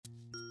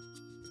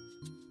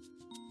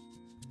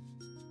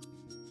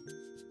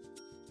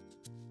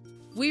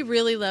We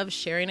really love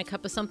sharing a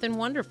cup of something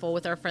wonderful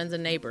with our friends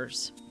and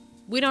neighbors.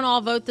 We don't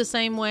all vote the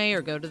same way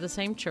or go to the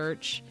same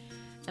church.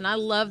 And I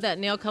love that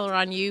nail color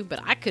on you, but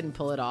I couldn't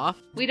pull it off.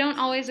 We don't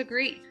always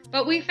agree,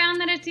 but we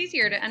found that it's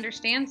easier to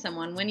understand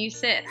someone when you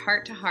sit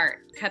heart to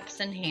heart, cups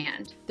in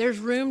hand. There's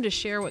room to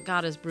share what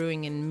God is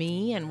brewing in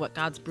me and what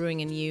God's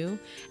brewing in you,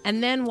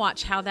 and then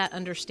watch how that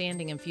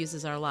understanding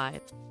infuses our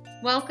lives.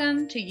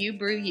 Welcome to You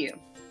Brew You,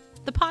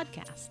 the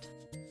podcast.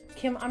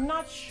 Kim, I'm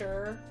not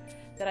sure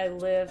that I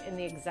live in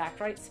the exact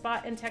right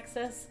spot in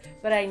Texas,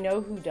 but I know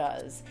who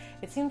does.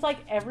 It seems like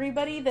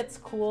everybody that's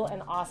cool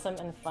and awesome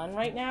and fun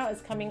right now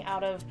is coming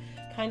out of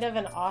kind of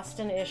an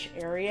Austin-ish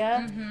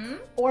area,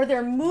 or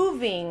they're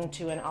moving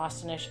to an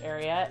Austin-ish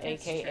area,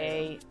 It's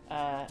aka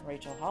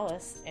Rachel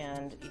Hollis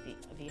and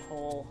the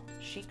whole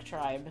Chic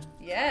Tribe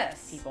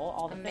people,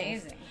 all the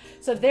amazing things.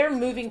 So they're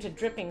moving to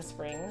Dripping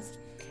Springs,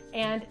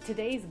 and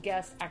today's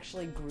guest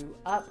actually grew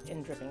up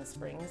in Dripping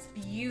Springs.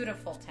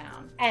 Beautiful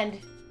town. And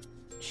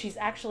she's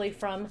actually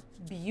from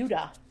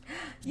Buda.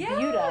 Yes.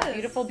 Buda,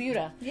 beautiful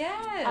Buda.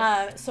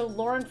 Yes. So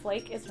Lauren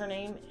Flake is her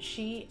name.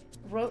 She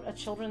wrote a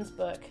children's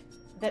book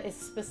that is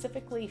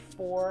specifically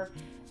for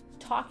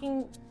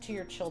talking to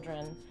your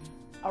children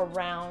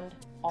around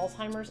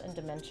Alzheimer's and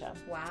dementia.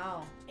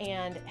 Wow.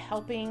 And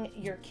helping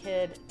your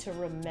kid to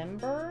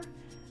remember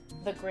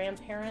the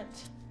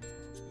grandparent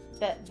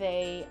that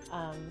they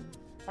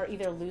are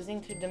either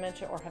losing to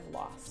dementia or have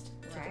lost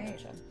to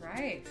dementia.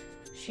 Right.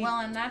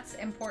 Well, and that's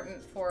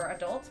important for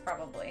adults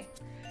probably.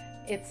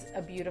 It's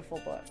a beautiful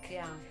book.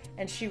 Yeah.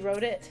 And she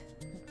wrote it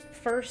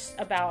first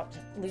about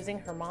losing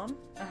her mom.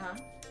 Uh-huh.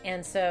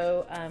 And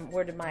so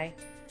where did my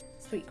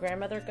sweet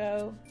grandmother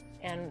go?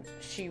 And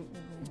she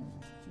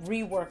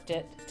reworked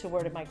it to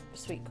where did my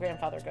sweet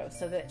grandfather go,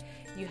 so that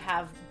you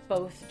have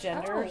both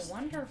genders. Oh,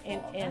 wonderful.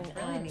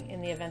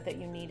 In the event that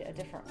you need a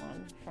different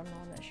one from the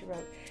one that she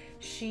wrote.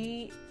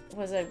 She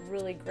was a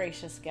really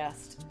gracious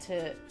guest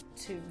to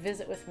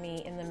visit with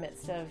me in the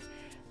midst of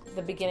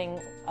the beginning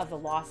of the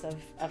loss of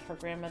her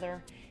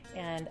grandmother.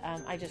 And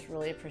I just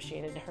really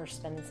appreciated her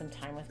spending some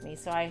time with me.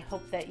 So I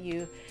hope that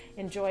you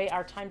enjoy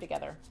our time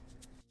together.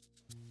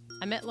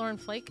 I met Lauren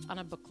Flake on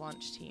a book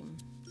launch team,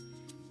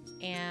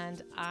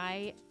 and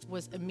I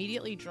was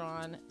immediately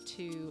drawn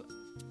to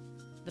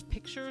the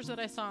pictures that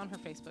I saw on her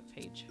Facebook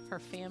page. Her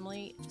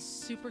family,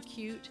 super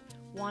cute,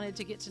 wanted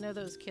to get to know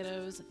those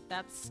kiddos.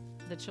 That's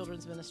the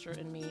children's minister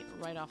in me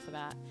right off the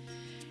bat.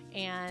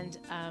 And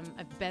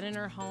I've been in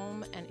her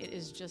home, and it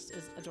is just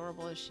as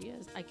adorable as she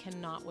is. I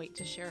cannot wait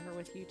to share her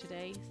with you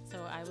today.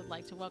 So I would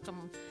like to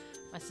welcome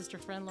my sister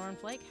friend, Lauren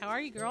Flake. How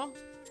are you, girl?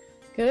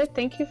 Good.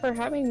 Thank you for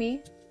having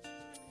me.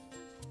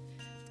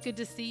 It's good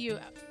to see you.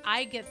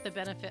 I get the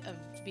benefit of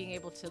being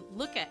able to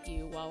look at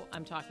you while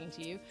I'm talking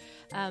to you.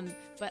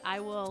 But I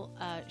will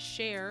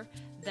share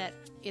that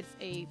it's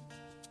a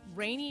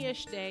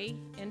rainy-ish day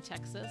in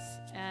Texas,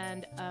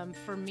 and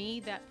for me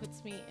that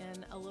puts me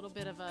in a little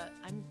bit of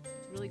I'm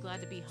really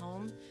glad to be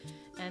home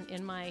and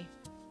in my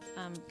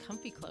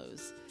comfy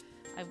clothes.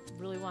 I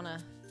really want to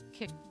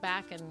kick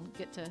back and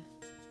get to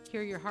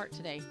hear your heart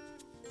today.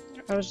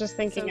 I was just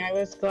thinking, I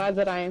was glad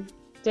that I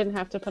didn't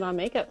have to put on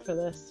makeup for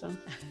this, so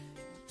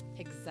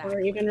exactly, or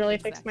even really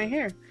fix my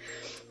hair.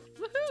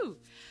 Woohoo!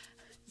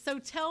 So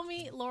tell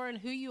me, Lauren,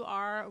 who you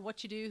are,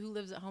 what you do, who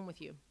lives at home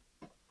with you.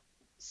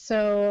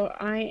 So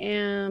I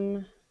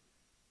am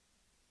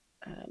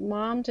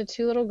mom to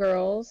two little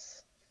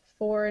girls,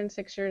 4 and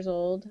 6 years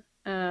old.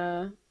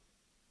 I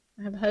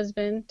have a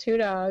husband, 2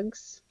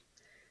 dogs,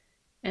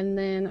 and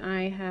then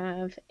I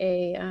have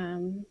a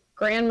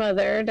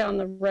grandmother down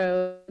the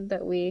road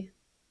that we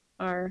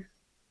are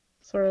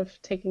sort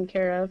of taking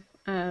care of.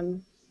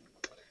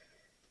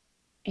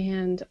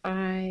 And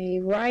I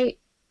write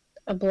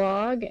a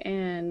blog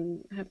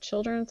and have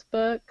children's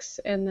books,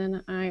 and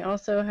then I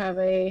also have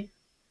a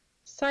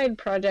side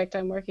project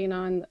I'm working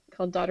on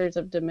called Daughters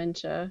of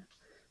Dementia.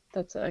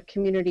 That's a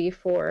community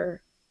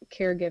for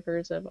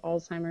caregivers of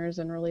Alzheimer's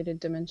and related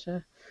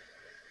dementia.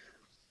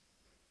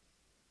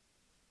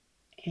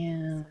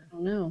 And I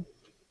don't know.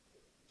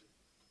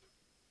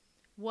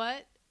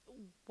 What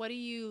do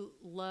you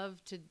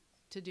love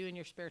to do in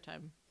your spare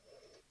time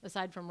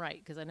aside from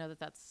write? Because I know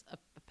that's a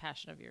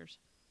passion of yours.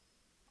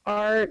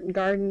 Art,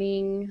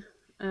 gardening.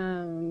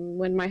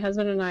 When my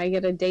husband and I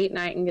get a date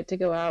night and get to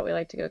go out, we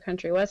like to go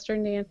country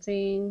western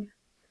dancing.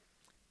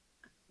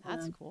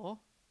 That's cool.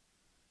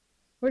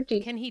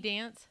 Can he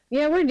dance?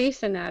 Yeah, we're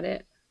decent at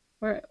it.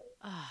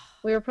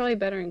 We were probably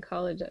better in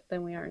college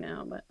than we are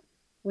now, but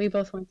we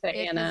both went to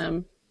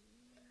A&M.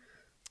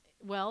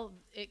 Well,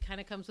 it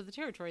kind of comes with the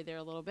territory there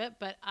a little bit,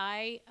 but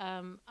I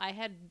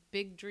had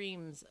big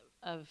dreams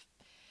of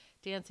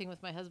dancing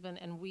with my husband,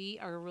 and we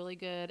are really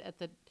good at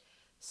the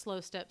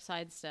slow step,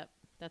 side step.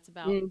 That's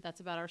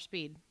about our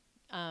speed.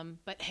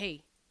 But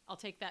hey, I'll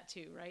take that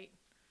too, right?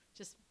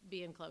 Just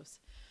being close.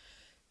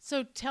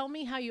 So tell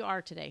me how you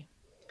are today.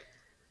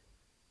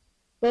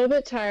 A little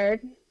bit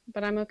tired,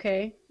 but I'm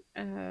okay.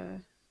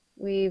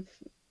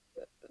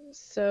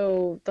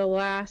 So the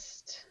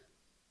last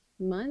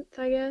month,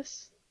 I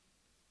guess,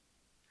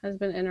 has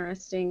been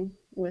interesting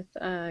with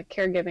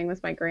caregiving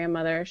with my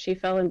grandmother. She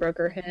fell and broke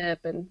her hip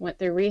and went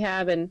through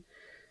rehab, and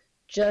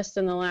just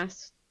in the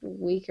last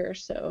week or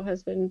so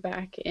has been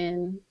back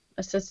in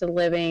assisted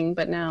living,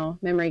 but now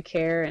memory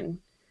care. And,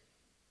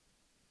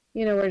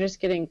 we're just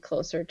getting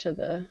closer to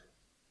the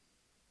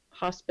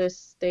hospice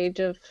stage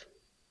of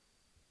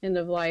end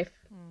of life.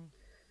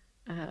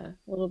 A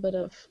little bit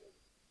of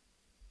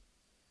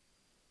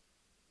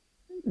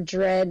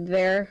dread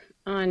there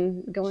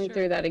on going Sure.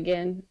 through that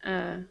again.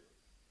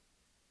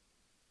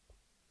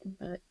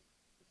 But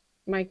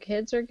my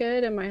kids are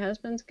good and my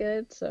husband's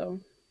good, so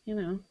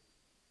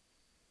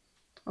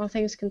all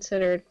things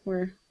considered,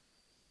 we're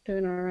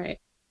doing all right.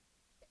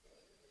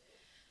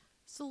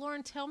 So,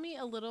 Lauren, tell me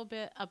a little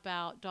bit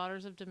about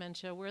Daughters of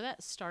Dementia, where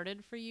that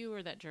started for you,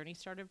 or that journey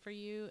started for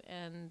you,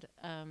 and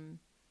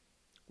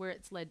where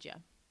it's led you.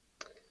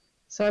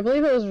 So I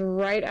believe it was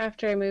right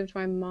after I moved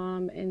my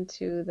mom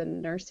into the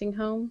nursing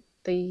home.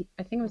 I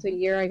think it was the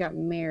year I got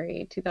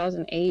married,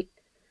 2008.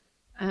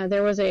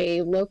 There was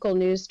a local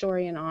news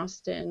story in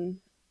Austin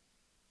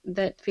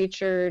that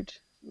featured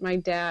my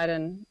dad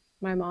and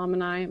my mom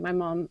and I. My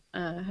mom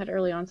had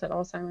early onset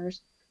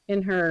Alzheimer's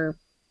in her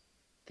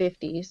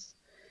 50s,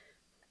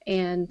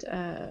 and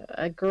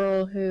a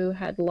girl who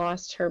had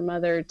lost her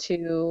mother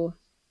to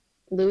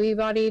Lewy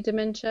body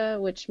dementia,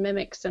 which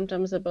mimics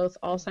symptoms of both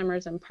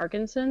Alzheimer's and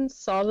Parkinson's,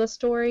 saw the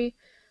story,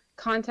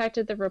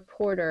 contacted the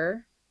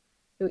reporter,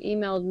 who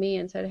emailed me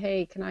and said,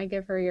 "Hey, can I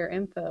give her your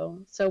info?"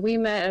 So we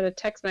met at a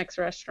Tex-Mex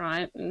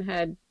restaurant and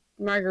had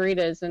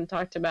margaritas and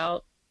talked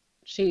about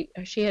she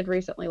had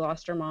recently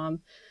lost her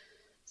mom.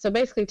 So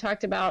basically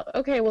talked about,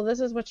 okay, well, this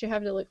is what you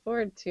have to look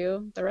forward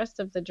to the rest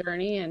of the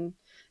journey, and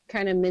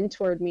kind of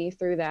mentored me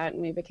through that,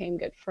 and we became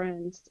good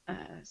friends.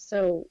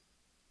 So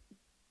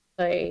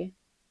the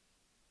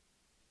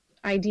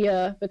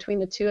idea between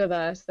the two of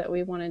us that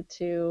we wanted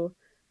to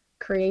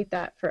create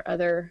that for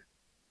other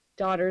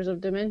daughters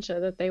of dementia,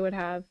 that they would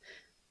have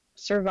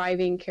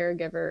surviving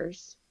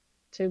caregivers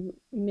to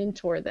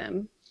mentor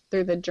them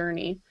through the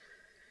journey.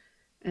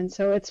 And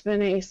so it's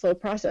been a slow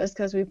process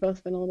because we've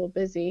both been a little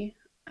busy.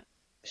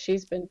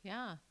 She's done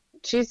a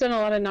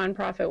lot of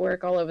nonprofit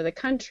work all over the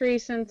country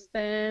since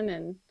then,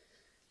 and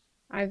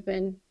I've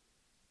been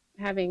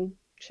having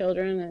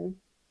children and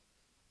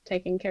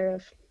taking care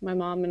of my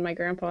mom and my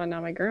grandpa and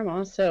now my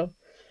grandma. So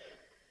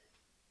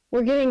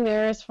we're getting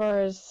there as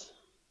far as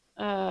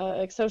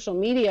like social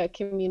media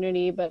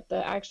community, but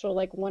the actual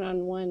like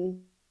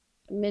one-on-one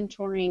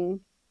mentoring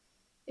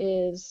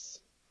is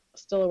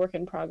still a work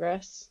in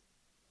progress.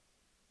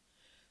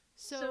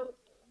 So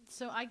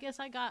I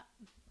guess I got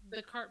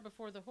the cart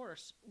before the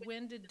horse.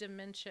 When did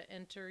dementia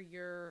enter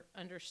your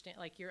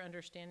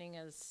understanding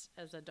as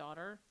a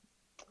daughter?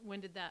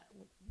 When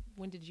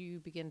did you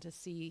begin to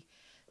see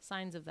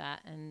signs of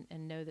that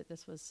and know that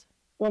this was?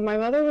 Well, my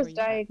mother was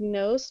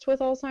diagnosed with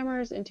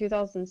Alzheimer's in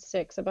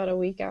 2006, about a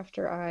week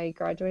after I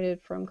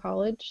graduated from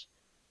college.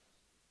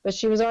 But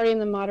she was already in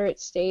the moderate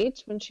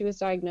stage when she was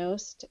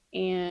diagnosed,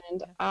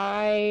 and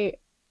I,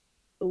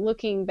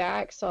 looking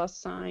back, saw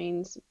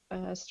signs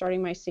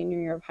starting my senior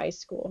year of high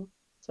school,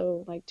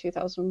 so like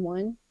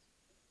 2001.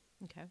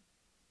 Okay.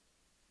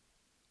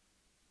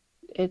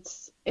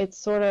 It's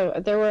sort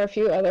of, there were a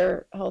few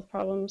other health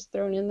problems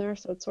thrown in there,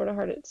 so it's sort of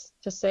hard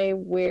to say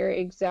when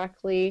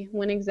exactly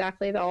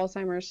the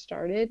Alzheimer's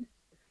started.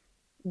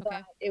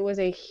 But it was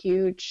a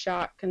huge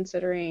shock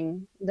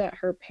considering that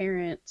her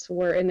parents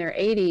were in their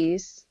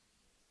 80s,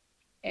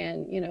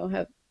 and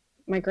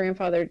my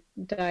grandfather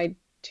died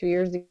 2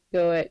 years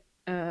ago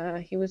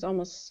he was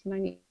almost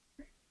 90,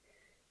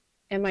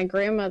 and my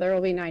grandmother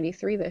will be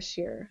 93 this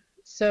year.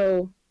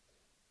 So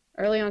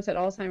early onset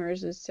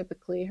Alzheimer's is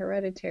typically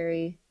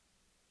hereditary.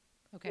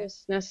 Okay.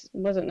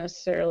 Wasn't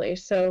necessarily.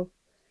 So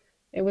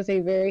it was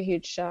a very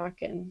huge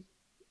shock and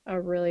a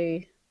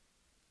really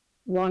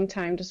long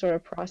time to sort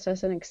of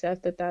process and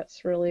accept that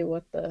that's really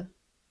what the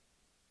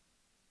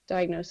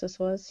diagnosis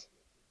was.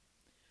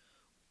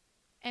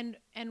 And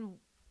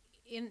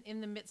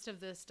in the midst of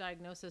this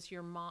diagnosis,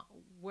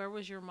 where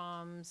was your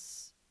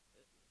mom's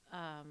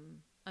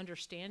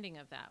understanding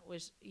of that?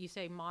 Was, you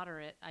say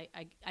moderate?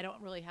 I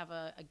don't really have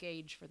a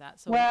gauge for that.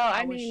 So well,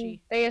 I mean,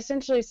 they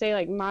essentially say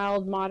like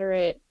mild,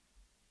 moderate,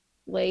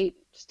 late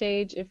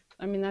stage.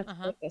 That's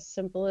like the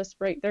simplest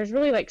break. There's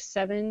really like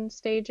 7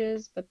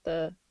 stages, but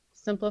the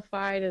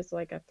simplified is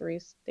like a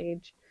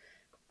 3-stage.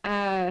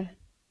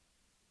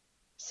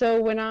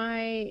 So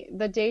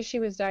the day she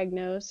was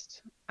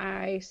diagnosed,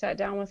 I sat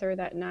down with her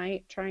that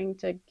night trying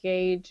to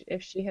gauge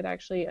if she had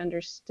actually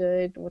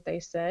understood what they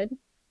said.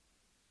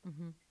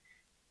 Mm-hmm.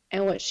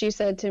 And what she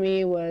said to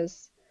me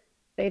was,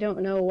 "They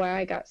don't know why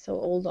I got so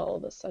old all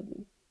of a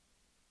sudden."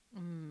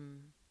 Mm.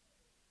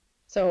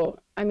 So,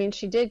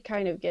 she did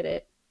kind of get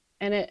it.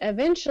 And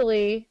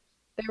eventually,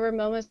 there were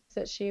moments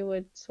that she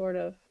would sort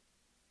of,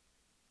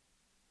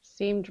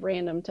 seemed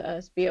random to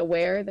us, be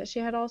aware that she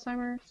had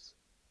Alzheimer's.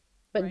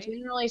 But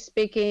generally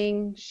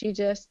speaking, she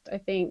just, I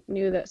think,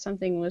 knew that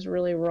something was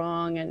really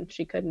wrong and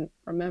she couldn't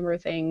remember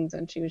things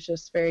and she was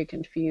just very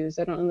confused.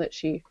 I don't know that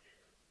she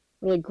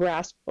really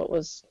grasp what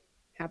was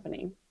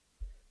happening.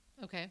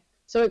 Okay.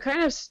 So it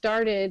kind of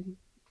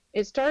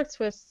it starts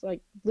with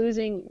like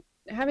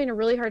having a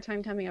really hard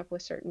time coming up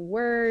with certain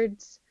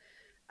words,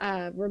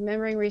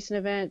 remembering recent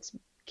events,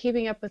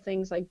 keeping up with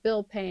things like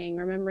bill paying,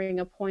 remembering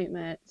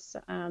appointments.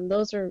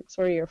 Those are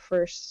sort of your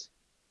first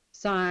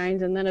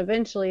signs. And then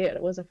eventually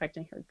it was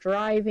affecting her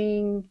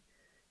driving,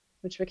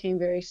 which became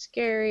very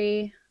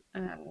scary.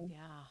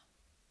 Yeah.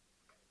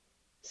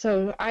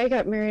 So I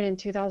got married in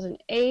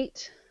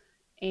 2008,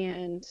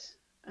 and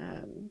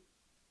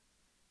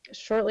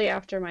shortly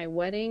after my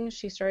wedding,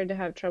 she started to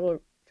have trouble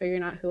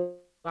figuring out who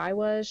I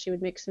was. She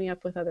would mix me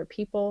up with other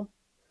people.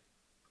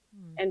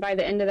 And by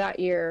the end of that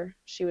year,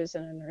 she was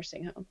in a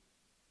nursing home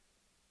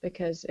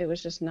because it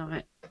was just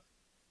not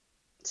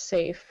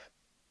safe.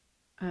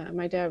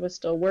 My dad was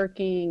still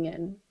working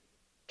and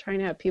trying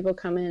to have people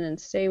come in and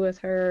stay with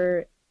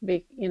her.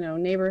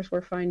 Neighbors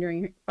were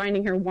finding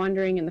her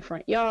wandering in the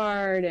front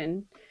yard,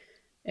 and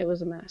it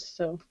was a mess.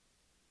 So,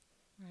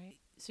 right.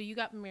 So you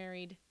got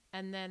married,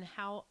 and then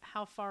how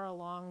far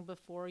along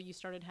before you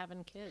started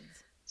having kids?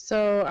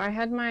 So I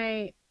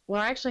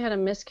actually had a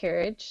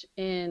miscarriage,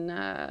 and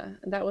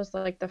that was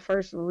like the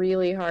first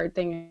really hard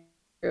thing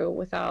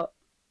without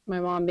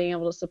my mom being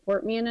able to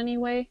support me in any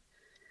way.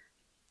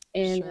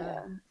 And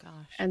sure.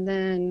 Gosh. And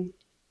then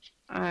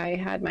I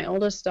had my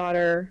oldest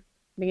daughter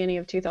beginning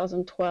of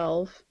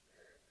 2012.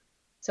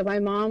 So my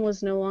mom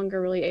was no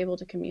longer really able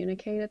to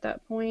communicate at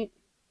that point.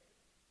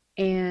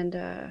 And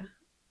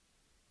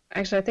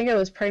actually, I think I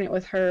was pregnant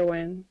with her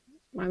when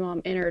my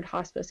mom entered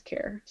hospice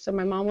care. So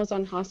my mom was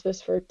on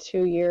hospice for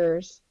 2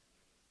 years,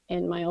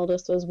 and my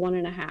oldest was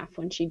 1.5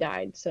 when she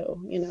died.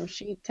 So,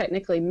 she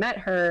technically met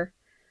her,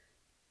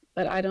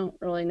 but I don't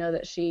really know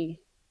that she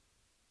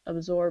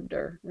absorbed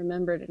or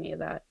remembered any of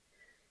that.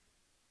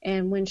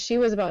 And when she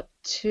was about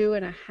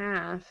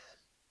 2.5,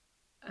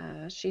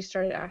 she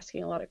started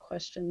asking a lot of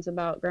questions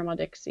about Grandma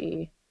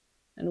Dixie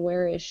and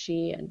where is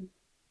she. And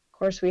of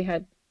course, we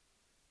had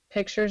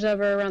pictures of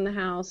her around the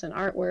house and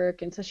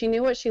artwork. And so she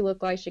knew what she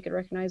looked like. She could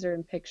recognize her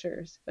in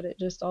pictures. But it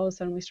just all of a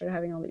sudden we started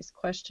having all these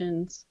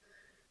questions.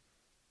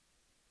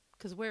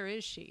 Because where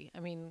is she? I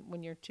mean,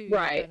 when you're 2,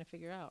 right. You're trying to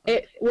figure out.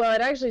 Right?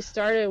 It actually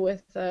started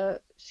with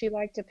she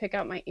liked to pick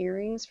out my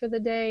earrings for the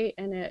day,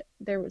 and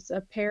there was a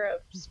pair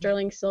of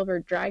sterling silver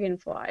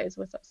dragonflies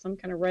with some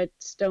kind of red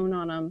stone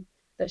on them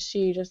that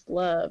she just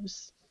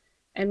loves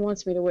and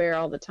wants me to wear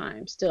all the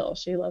time. Still,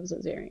 she loves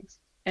those earrings.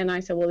 And I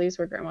said, well, these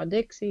were Grandma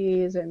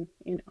Dixie's, and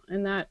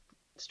and that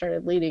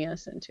started leading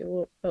us into,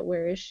 well, but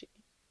where is she?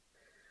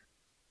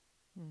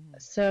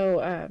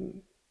 So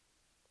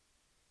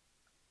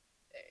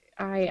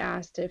I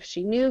asked if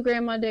she knew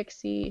Grandma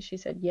Dixie. She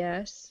said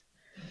yes.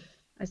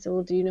 I said,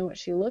 well, do you know what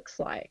she looks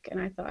like?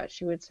 And I thought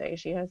she would say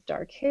she has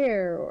dark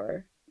hair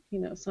or,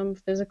 some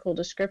physical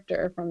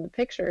descriptor from the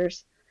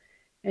pictures.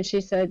 And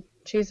she said,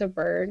 she's a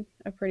bird,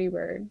 a pretty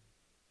bird.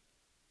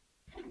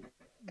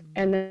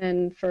 And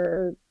then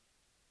for,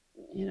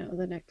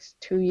 the next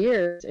 2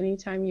 years,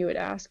 anytime you would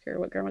ask her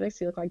what Grandma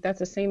Dixie looked like, that's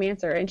the same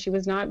answer. And she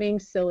was not being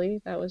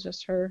silly. That was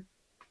just her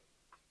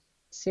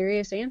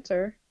serious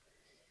answer.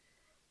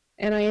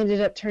 And I ended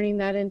up turning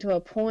that into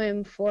a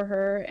poem for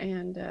her,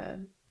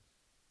 and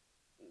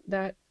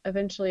that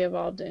eventually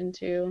evolved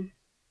into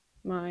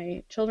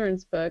my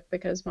children's book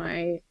because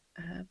my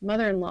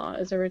mother-in-law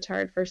is a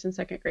retired 1st and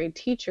 2nd grade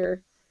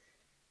teacher.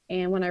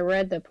 And when I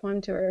read the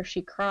poem to her,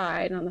 she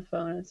cried on the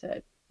phone and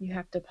said, you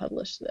have to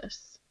publish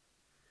this.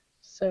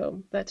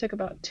 So that took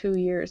about 2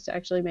 years to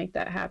actually make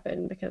that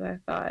happen because I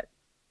thought,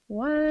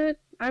 what?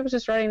 I was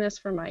just writing this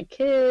for my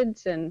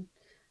kids. And,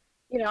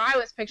 I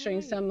was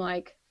picturing some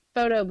like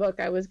photo book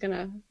I was going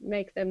to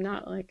make them,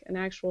 not like an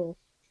actual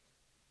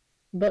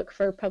book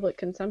for public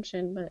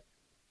consumption, but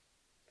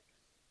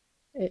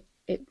it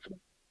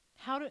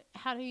how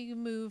do you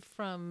move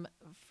from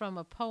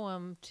a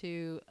poem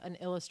to an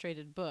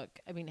illustrated book?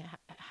 I mean,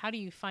 how do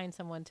you find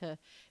someone to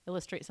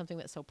illustrate something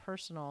that's so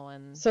personal?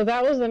 And so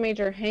that was the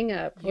major hang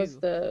up was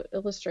the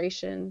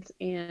illustrations.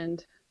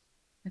 And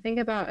I think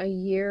about a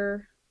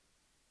year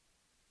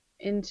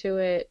into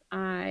it,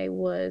 I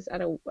was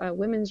at a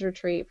women's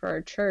retreat for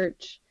our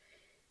church,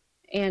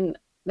 and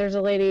there's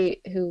a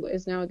lady who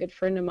is now a good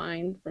friend of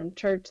mine from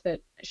church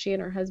that she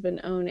and her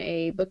husband own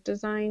a book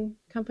design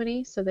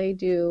company. So they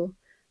do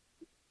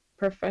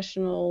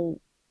professional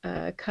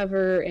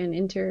cover and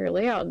interior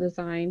layout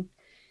design.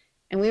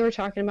 And we were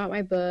talking about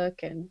my book,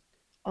 and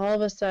all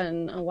of a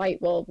sudden a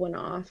light bulb went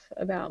off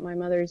about my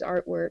mother's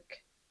artwork.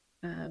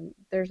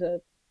 There's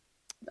a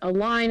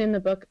line in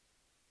the book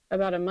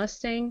about a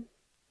Mustang,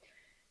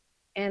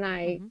 and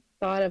I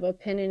thought of a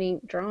pen and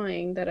ink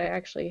drawing that I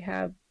actually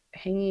have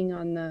hanging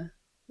on the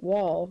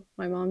wall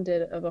my mom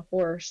did of a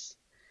horse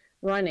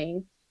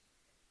running.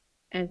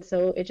 And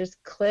so it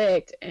just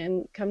clicked,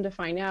 and come to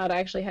find out I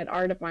actually had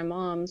art of my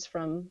mom's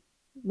from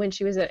when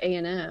she was at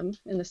A&M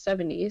in the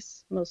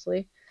 70s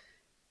mostly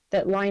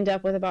that lined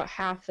up with about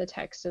half the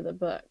text of the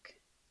book.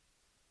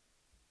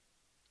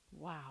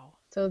 Wow.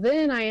 So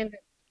then I ended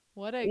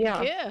what a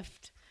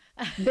gift.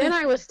 then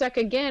I was stuck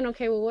again.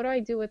 Okay, well, what do I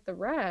do with the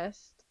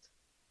rest?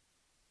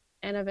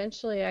 And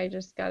eventually I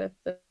just got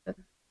the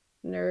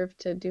nerve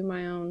to do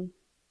my own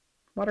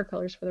watercolors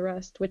for the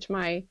rest, which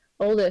my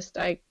oldest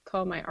I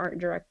call my art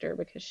director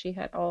because she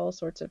had all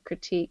sorts of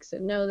critiques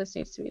and no, this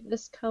needs to be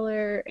this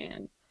color.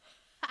 And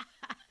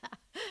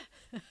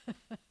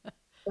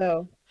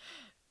so,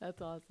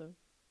 That's awesome.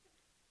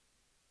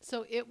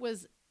 So it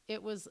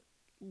was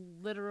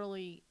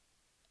literally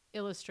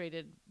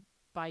illustrated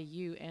by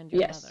you and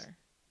your yes, mother.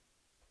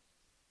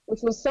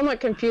 which was somewhat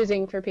Wow.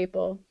 confusing for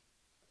people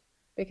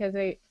because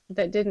they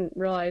that didn't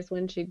realize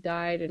when she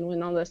died and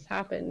when all this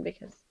happened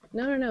because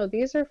no,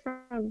 these are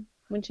from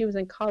when she was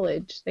in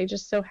college. They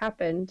just so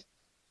happened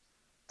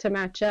to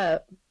match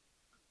up.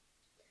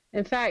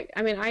 In fact,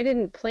 I mean, I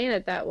didn't plan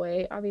it that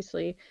way.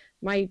 Obviously,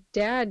 my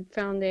dad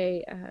found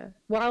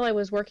while I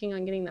was working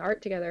on getting the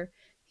art together,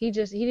 he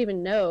didn't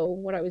even know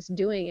what I was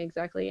doing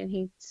exactly, and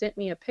he sent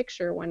me a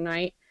picture one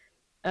night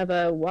of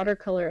a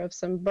watercolor of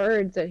some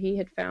birds that he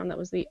had found. That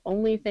was the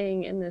only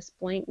thing in this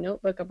blank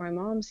notebook of my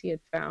mom's he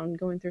had found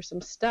going through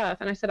some stuff.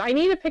 And I said, I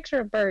need a picture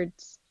of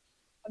birds.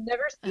 I've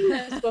never seen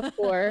this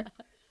before.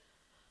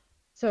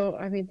 So,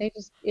 I mean,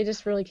 it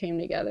just really came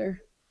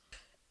together.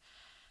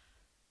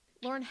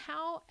 Lauren,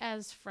 how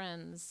as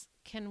friends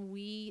can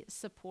we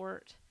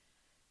support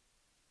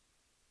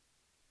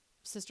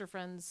sister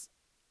friends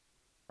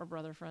or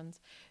brother friends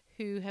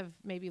who have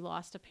maybe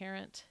lost a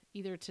parent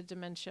either to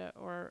dementia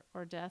or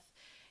death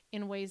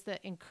in ways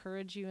that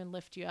encourage you and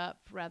lift you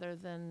up rather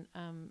than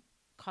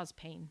cause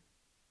pain?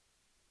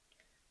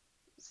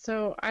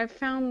 So, I've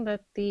found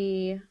that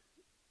the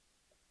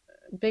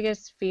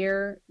biggest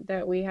fear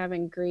that we have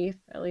in grief,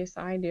 at least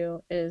I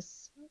do,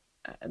 is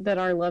that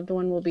our loved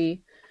one will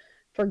be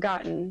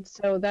forgotten.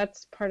 So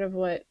that's part of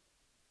what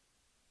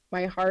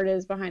my heart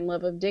is behind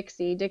Love of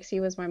Dixie. Dixie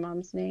was my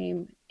mom's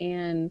name,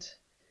 and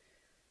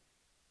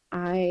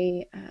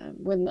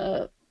when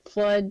the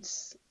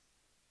floods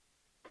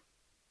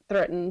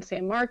threatened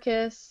San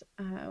Marcos,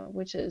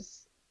 which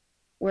is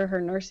where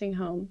her nursing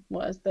home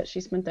was that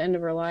she spent the end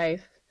of her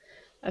life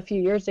a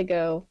few years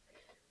ago,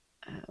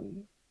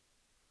 um,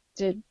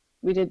 did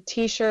we did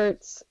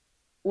T-shirts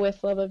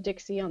with Love of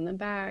Dixie on the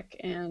back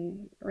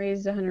and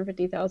raised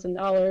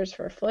 $150,000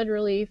 for flood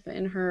relief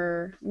in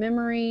her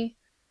memory.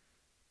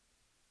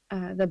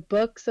 The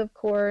books, of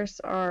course,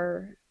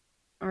 are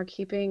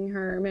keeping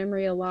her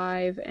memory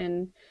alive.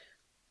 And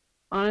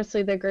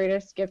honestly, the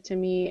greatest gift to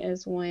me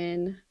is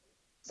when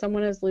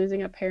someone is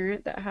losing a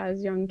parent that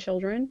has young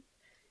children,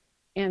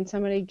 and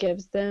somebody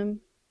gives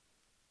them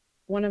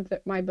one of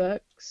my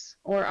books,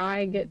 or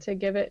I get Mm. to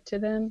give it to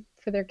them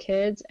for their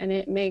kids, and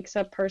it makes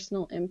a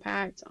personal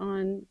impact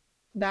on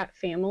that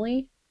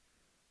family.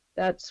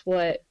 That's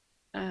what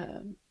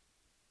um,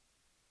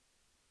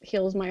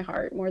 heals my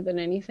heart more than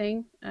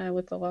anything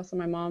with the loss of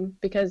my mom,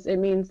 because it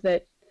means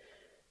that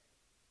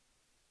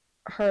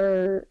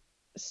her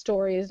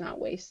story is not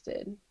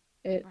wasted.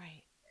 It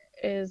Right.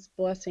 is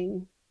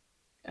blessing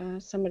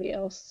somebody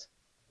else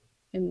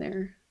in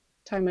their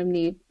time of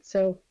need.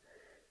 So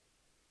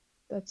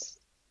that's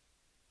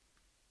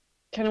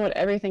kind of what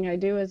everything I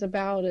do is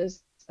about,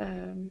 is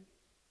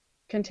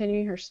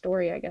continuing her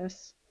story, I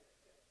guess,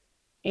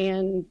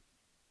 and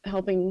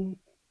helping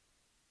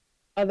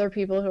other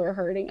people who are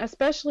hurting,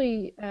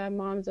 especially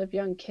moms of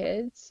young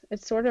kids.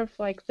 It's sort of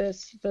like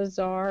this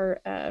bizarre,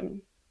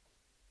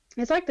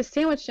 it's like the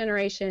sandwich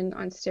generation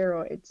on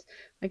steroids.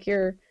 Like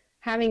you're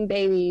having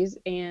babies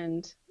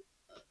and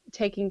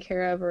taking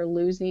care of or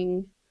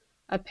losing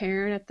a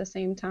parent at the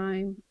same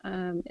time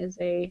is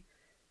a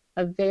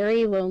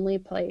very lonely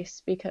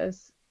place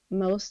because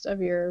most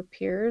of your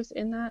peers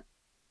in that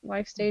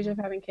life stage Mm-hmm. of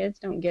having kids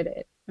don't get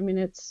it. I mean,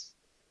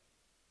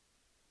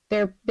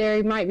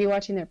 they might be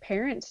watching their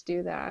parents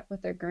do that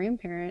with their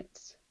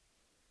grandparents,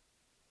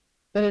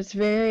 but it's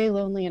very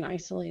lonely and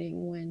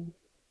isolating when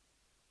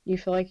you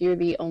feel like you're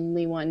the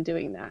only one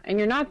doing that. And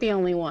you're not the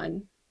only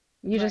one.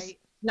 You just Right.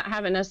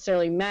 haven't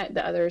necessarily met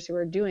the others who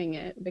are doing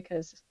it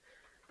because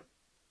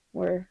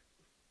we're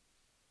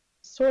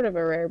sort of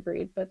a rare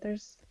breed, but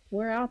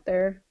we're out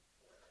there.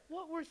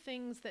 What were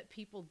things that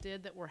people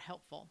did that were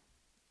helpful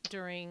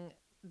during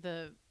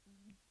the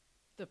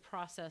the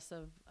process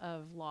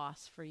of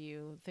loss for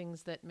you?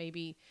 Things that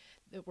maybe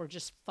that were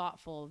just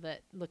thoughtful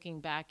that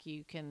looking back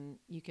you can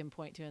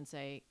point to and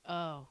say,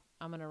 "Oh,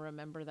 I'm going to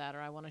remember that,"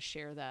 or "I want to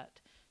share that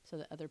so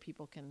that other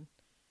people can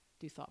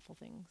do thoughtful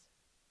things."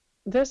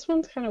 This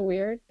one's kind of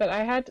weird, but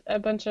I had a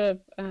bunch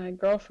of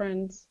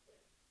girlfriends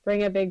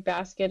bring a big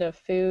basket of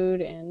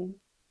food and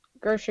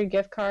grocery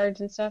gift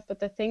cards and stuff. But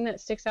the thing that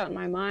sticks out in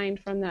my mind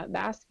from that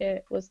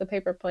basket was the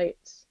paper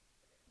plates.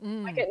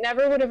 Like Mm, it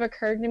never would have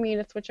occurred to me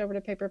to switch over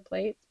to paper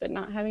plates, but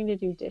not having to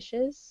do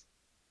dishes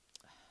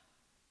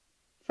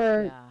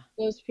for yeah.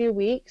 those few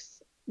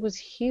weeks was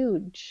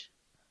huge.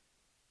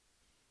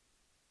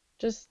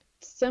 Just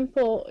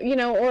simple,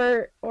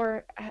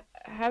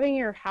 having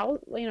your house,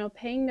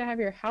 paying to have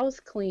your house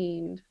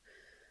cleaned.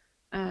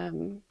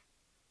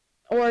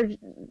 Or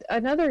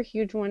another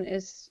huge one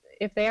is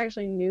if they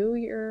actually knew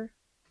your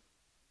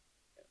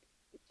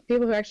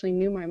people who actually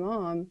knew my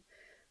mom,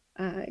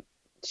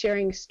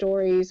 sharing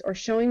stories or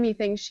showing me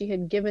things she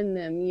had given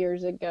them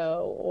years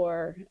ago.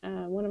 Or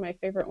one of my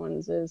favorite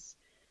ones is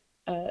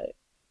a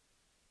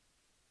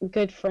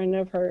good friend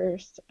of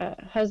hers,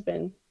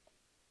 husband,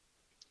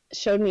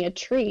 showed me a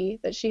tree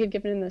that she had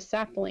given him the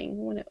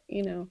sapling when it,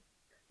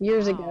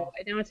 years ago. Wow.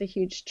 And now it's a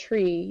huge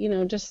tree,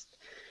 just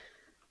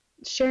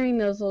sharing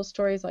those little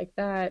stories like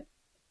that.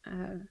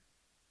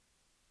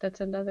 That's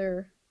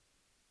another,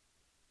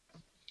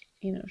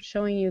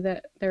 showing you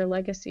that their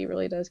legacy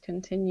really does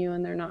continue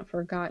and they're not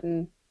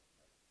forgotten.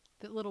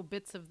 That little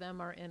bits of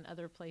them are in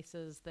other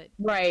places that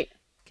Right.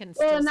 can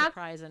Well, still and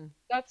surprise. And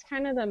that's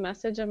kind of the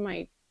message of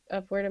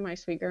where did my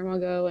sweet grandma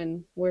go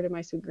and where did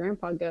my sweet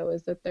grandpa go,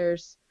 is that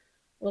there's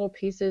little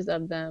pieces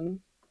of them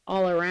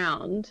all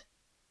around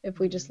if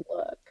we just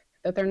look,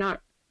 that they're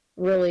not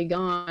really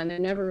gone. They're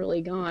never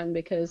really gone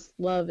because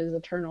love is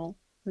eternal.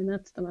 And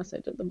that's the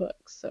message of the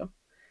book. So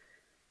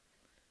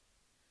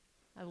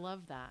I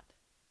love that.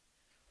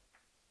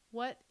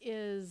 What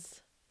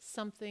is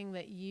something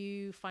that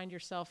you find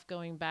yourself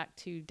going back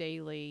to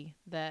daily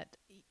that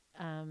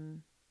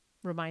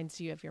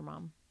reminds you of your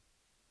mom?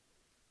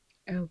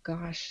 oh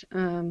gosh.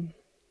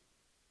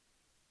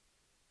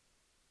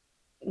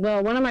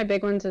 Well, one of my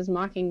big ones is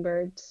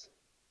mockingbirds.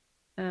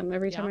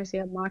 Every time Yeah. I see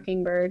a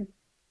mockingbird,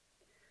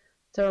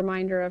 it's a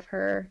reminder of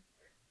her.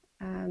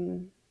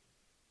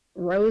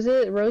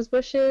 Rose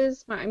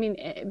bushes.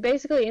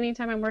 Basically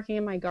anytime I'm working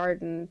in my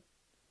garden,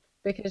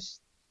 because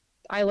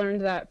I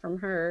learned that from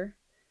her.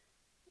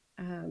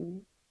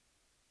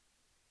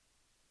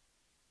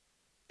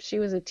 She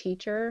was a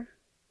teacher,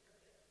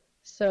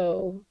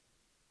 so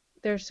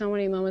there's so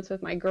many moments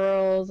with my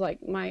girls.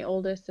 Like my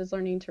oldest is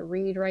learning to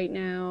read right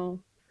now.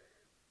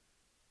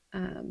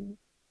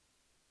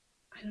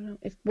 I don't know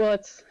if, well,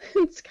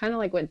 it's kind of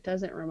like what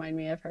doesn't remind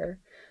me of her,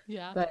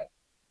 Yeah. but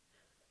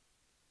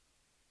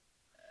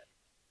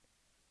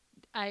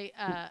I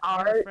have a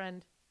art.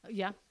 friend.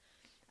 Yeah.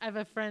 I have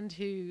a friend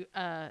who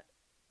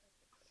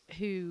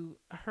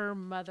her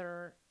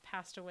mother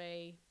passed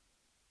away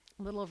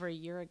a little over a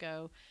year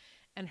ago,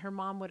 and her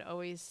mom would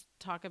always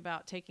talk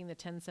about taking the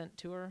 10-cent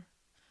tour.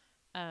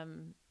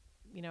 Um,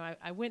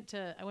 I went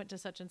to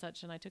such and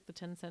such, and I took the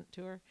 10-cent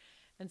tour,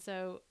 and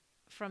so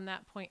from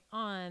that point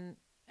on,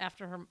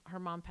 after her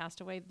mom passed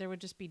away, there would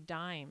just be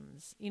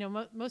dimes.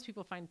 Most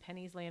people find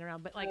pennies laying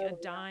around, but like a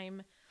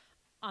dime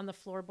on the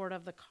floorboard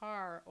of the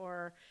car,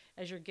 or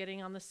as you're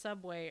getting on the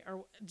subway,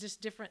 or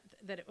just different,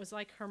 that it was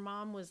like her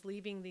mom was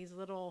leaving these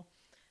little,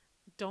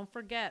 don't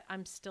forget,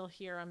 I'm still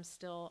here, I'm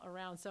still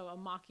around. So a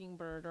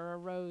mockingbird or a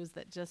rose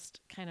that just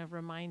kind of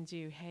reminds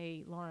you,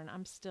 hey, Lauren,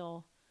 I'm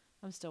still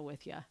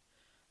with you.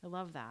 I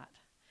love that.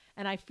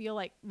 And I feel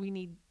like we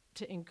need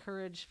to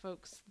encourage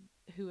folks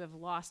who have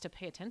lost to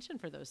pay attention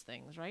for those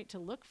things, right? To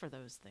look for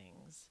those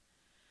things.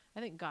 I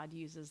think God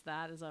uses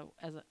that as a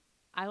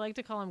I like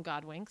to call them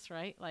God winks,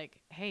 right?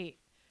 Like, hey,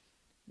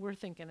 we're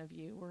thinking of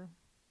you.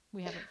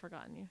 We haven't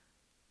forgotten you.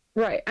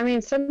 Right. I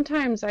mean,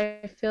 sometimes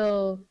I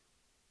feel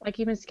like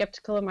even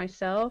skeptical of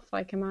myself.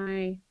 Like, am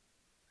I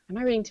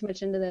reading too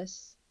much into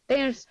this?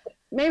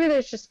 Maybe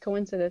there's just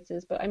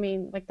coincidences, but I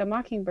mean, like the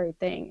mockingbird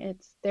thing,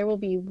 there will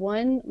be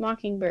one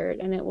mockingbird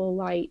and it will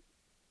light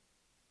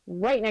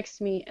right next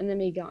to me and then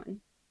be gone.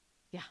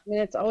 Yeah. I mean,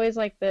 it's always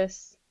like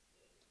this,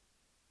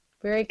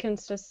 very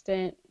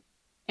consistent.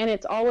 And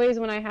it's always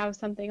when I have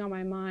something on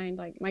my mind,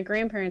 like my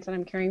grandparents that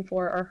I'm caring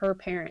for are her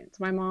parents.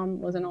 My mom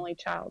was an only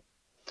child.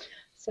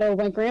 So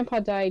my grandpa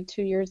died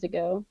 2 years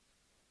ago.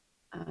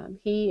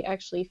 He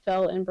actually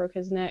fell and broke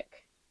his neck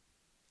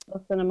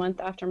less than a month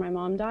after my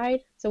mom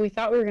died. So we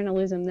thought we were going to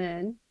lose him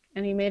then.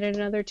 And he made it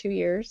another 2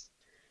 years.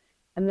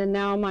 And then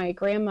now my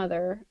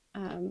grandmother,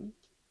 and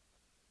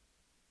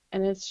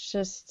it's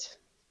just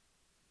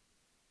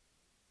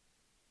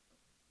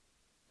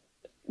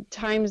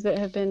times that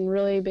have been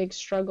really big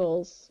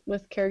struggles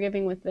with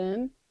caregiving with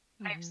them.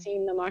 I've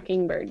seen the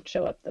mockingbird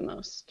show up the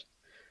most.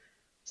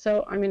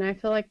 So, I mean, I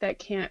feel like that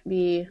can't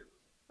be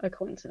a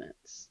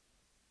coincidence.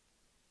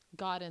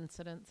 God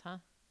incidents, huh?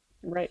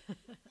 Right.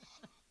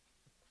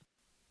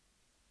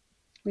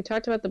 We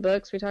talked about the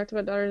books. We talked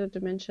about Daughters of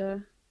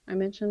Dementia. I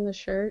mentioned the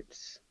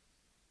shirts.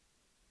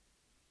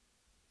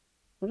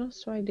 What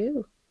else do I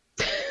do?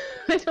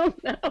 I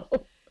don't know.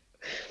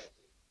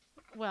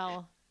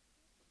 Well,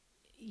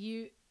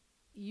 you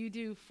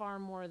do far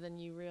more than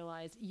you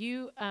realize.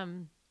 You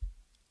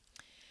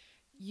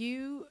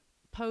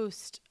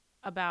post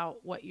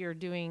about what you're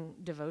doing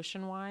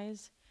devotion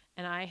wise,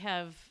 and I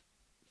have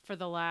for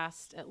the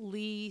last at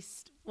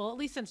least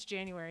since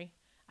January,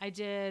 I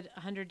did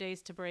 100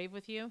 Days to Brave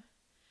with you.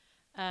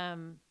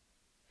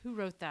 Who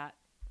wrote that?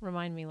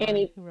 Remind me,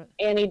 Lauren. Who wrote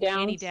Annie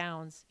Downs.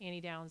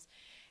 Annie Downs.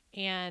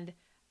 And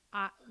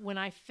when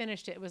I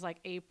finished it, it was like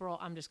April.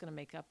 I'm just going to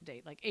make up a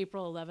date, like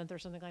April 11th or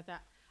something like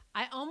that.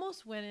 I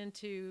almost went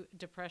into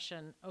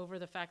depression over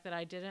the fact that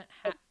I didn't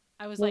have.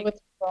 I was like,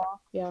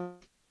 yeah,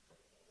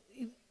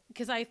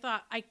 because I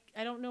thought I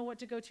don't know what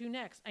to go to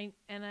next.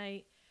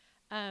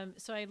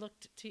 So I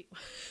looked to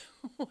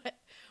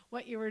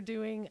what you were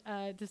doing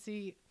to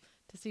see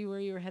where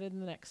you were headed in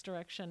the next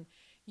direction.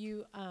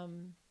 You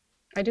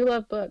I do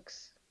love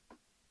books.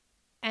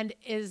 and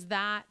is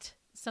that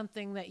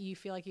something that you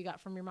feel like you got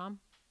from your mom?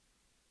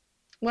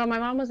 Well, my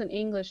mom was an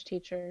English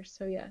teacher,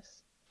 so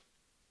yes.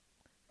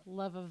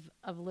 Love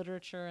of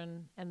literature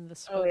and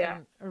the Oh, yeah.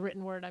 spoken or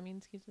written word, I mean,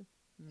 excuse me.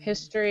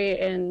 History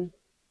and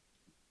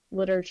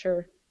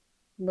literature,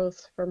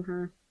 both from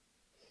her.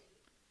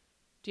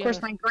 Do Of you have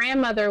course, my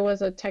grandmother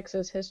was a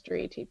Texas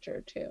history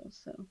teacher too.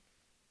 So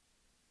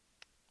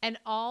and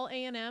all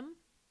A&M?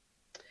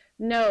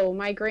 no,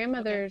 my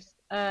grandmother's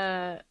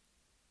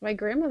my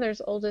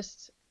grandmother's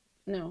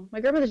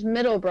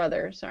middle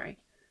brother. Sorry,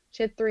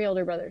 she had 3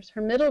 older brothers.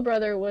 Her middle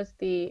brother was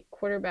the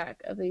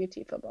quarterback of the UT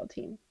football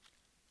team.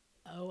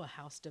 Oh, a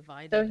house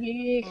divided. So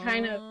he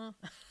kind of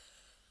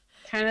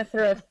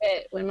threw a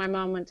fit when my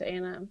mom went to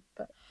A&M.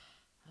 But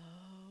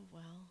Oh,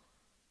 well.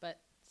 But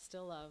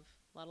still love.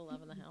 A lot of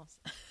love in the house.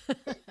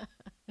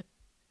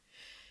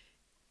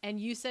 And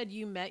you said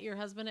you met your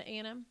husband at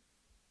A&M?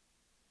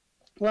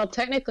 well,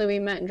 technically, we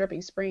met in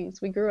Dripping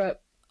Springs. We grew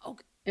up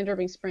Okay. in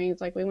Dripping Springs.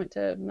 Like we went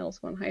to middle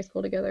school and high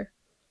school together,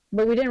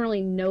 but we didn't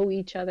really know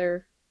each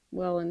other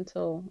well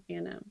until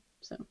A&M.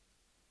 So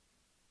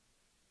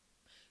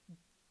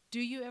Do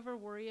you ever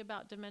worry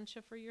about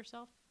dementia for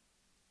yourself?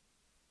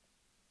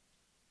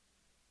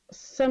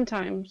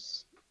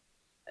 sometimes,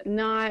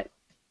 not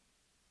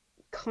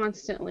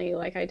constantly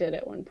like I did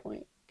at one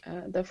point.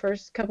 The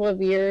first couple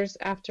of years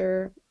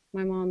after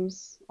my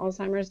mom's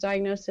Alzheimer's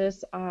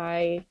diagnosis,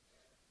 I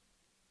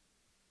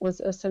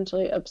was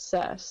essentially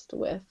obsessed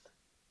with,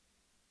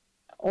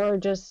 or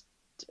just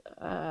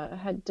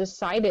had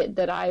decided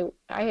that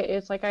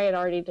it's like I had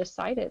already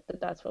decided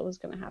that that's what was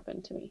going to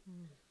happen to me.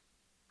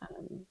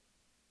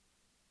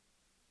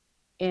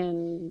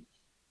 And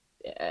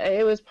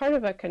it was part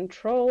of a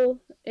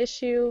control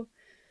issue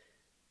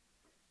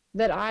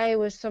that I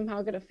was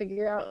somehow going to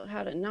figure out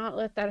how to not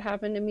let that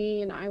happen to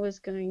me. And I was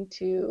going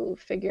to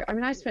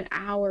I spent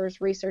hours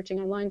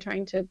researching online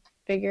trying to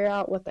figure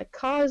out what the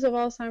cause of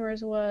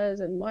Alzheimer's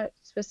was and what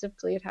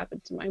specifically had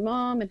happened to my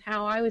mom and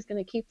how I was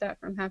going to keep that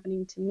from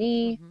happening to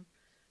me.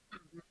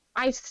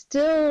 I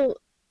still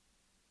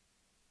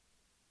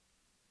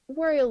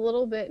worry a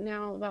little bit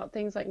now about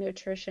things like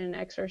nutrition,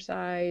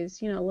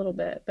 exercise, a little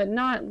bit, but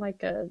not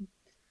like a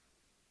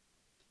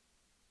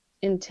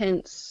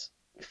intense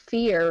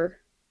fear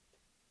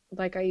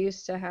like I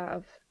used to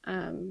have.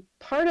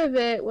 Part of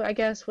it, I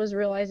guess, was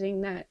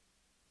realizing that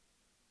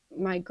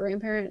my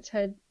grandparents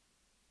had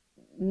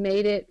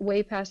made it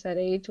way past that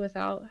age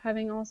without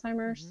having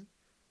Alzheimer's.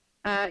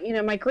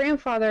 My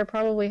grandfather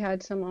probably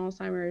had some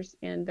Alzheimer's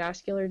and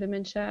vascular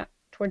dementia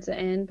towards the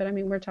end, but I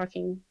mean, we're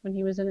talking when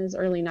he was in his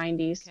early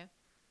 90s.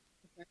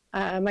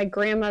 Okay. My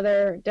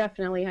grandmother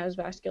definitely has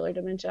vascular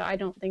dementia. I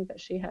don't think that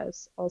she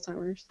has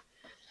Alzheimer's.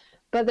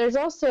 But there's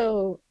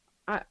also,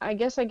 I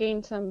guess I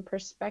gained some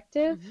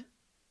perspective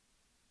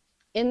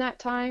in that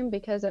time,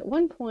 because at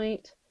one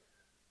point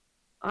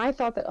I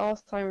thought that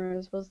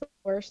Alzheimer's was the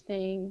worst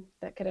thing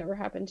that could ever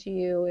happen to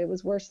you. It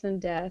was worse than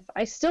death.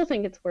 I still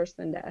think it's worse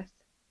than death.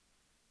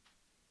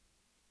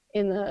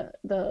 In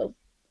the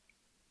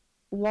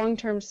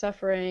long-term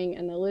suffering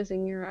and the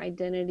losing your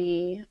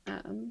identity.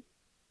 The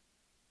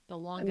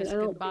longest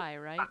goodbye,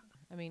 right?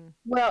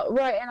 Well,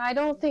 right. And I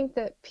don't think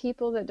that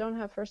people that don't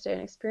have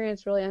first-hand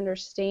experience really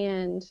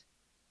understand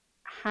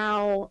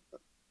how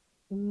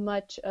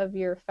much of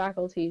your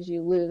faculties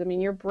you lose. I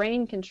mean, your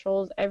brain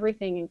controls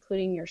everything,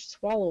 including your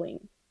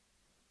swallowing.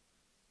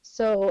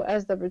 So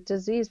as the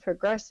disease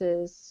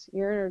progresses,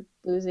 you're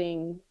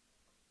losing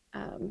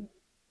the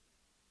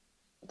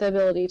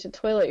ability to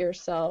toilet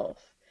yourself.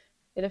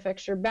 It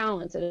affects your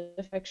balance. It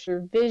affects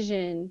your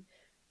vision,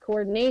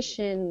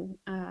 coordination.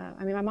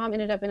 My mom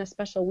ended up in a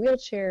special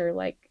wheelchair,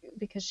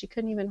 because she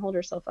couldn't even hold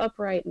herself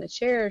upright in the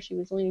chair. She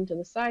was leaning to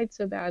the side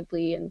so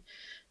badly, and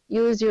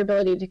you lose your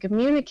ability to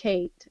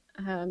communicate.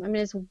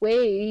 It's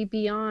way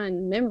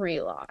beyond memory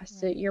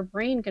loss. Right. Your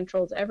brain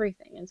controls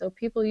everything. And so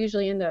people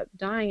usually end up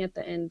dying at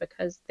the end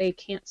because they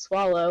can't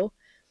swallow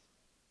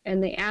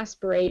and they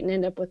aspirate and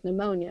end up with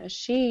pneumonia.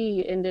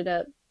 She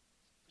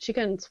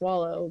couldn't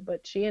swallow,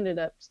 but she ended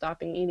up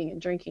stopping eating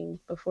and drinking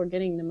before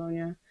getting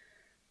pneumonia.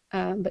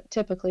 But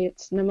typically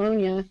it's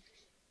pneumonia.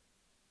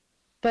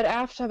 But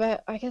after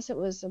I guess it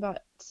was about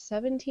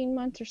 17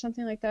 months or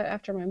something like that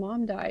after my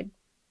mom died,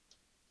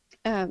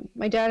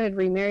 my dad had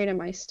remarried and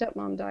my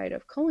stepmom died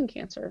of colon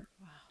cancer.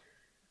 Wow.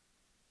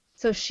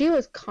 So she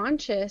was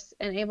conscious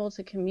and able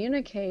to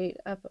communicate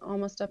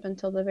almost up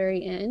until the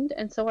very end.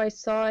 And so I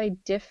saw a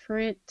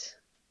different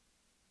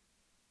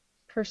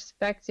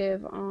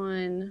perspective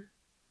on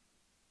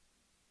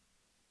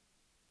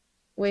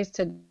ways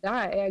to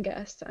die, I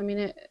guess.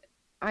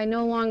 I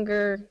no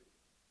longer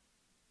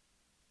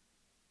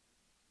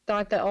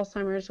thought that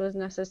Alzheimer's was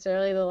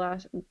necessarily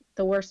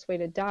the worst way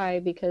to die,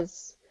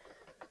 because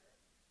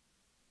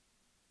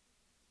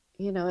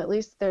at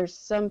least there's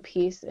some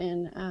peace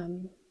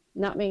in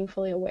not being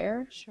fully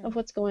aware of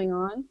what's going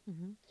on,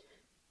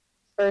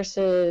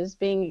 versus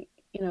being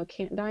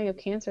dying of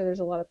cancer, there's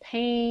a lot of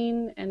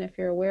pain, and if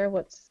you're aware of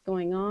what's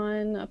going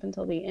on up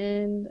until the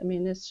end, I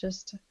mean, I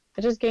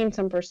just gained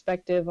some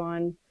perspective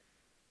on,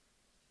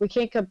 we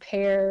can't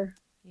compare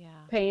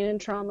pain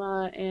and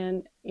trauma,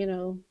 and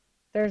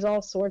there's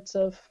all sorts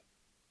of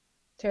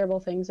terrible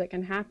things that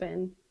can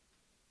happen.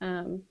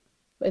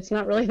 It's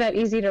not really that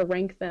easy to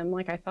rank them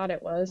like I thought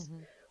it was.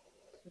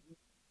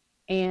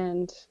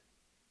 And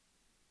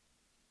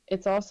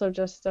it's also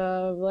just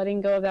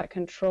letting go of that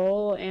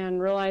control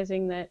and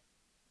realizing that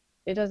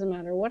it doesn't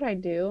matter what I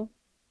do.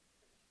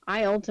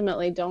 I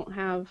ultimately don't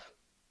have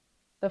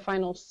the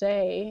final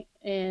say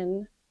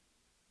in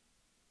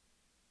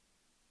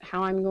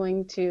how I'm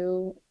going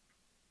to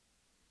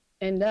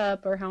end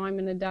up, or how I'm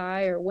going to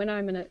die, or when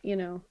I'm going to,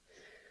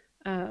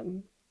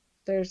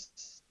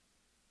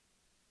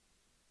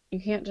 you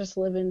can't just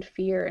live in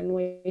fear and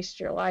waste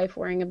your life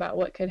worrying about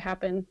what could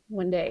happen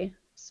one day.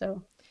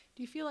 So,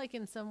 do you feel like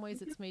in some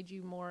ways it's made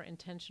you more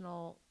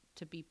intentional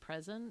to be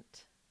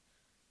present?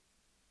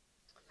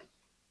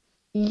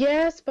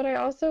 Yes, but I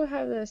also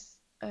have this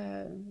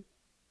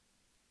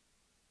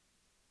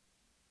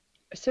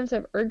sense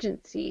of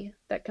urgency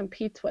that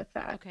competes with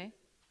that. Okay.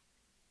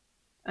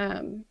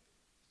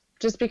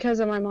 Just because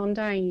of my mom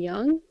dying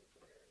young,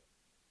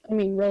 I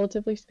mean,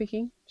 relatively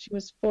speaking, she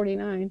was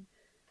 49.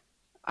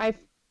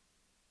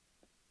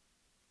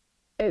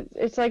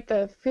 It's like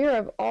the fear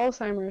of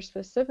Alzheimer's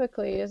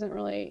specifically isn't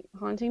really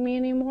haunting me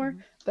anymore,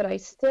 but I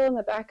still in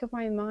the back of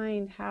my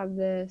mind have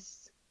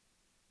this,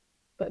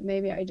 but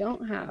maybe I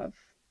don't have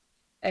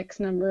X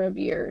number of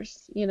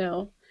years,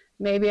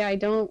 maybe I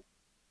don't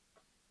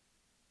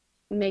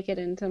make it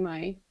into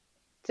my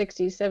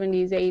 60s,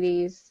 70s,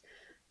 80s.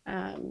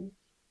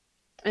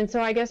 And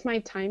so I guess my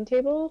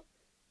timetable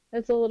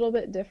is a little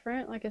bit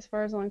different, like as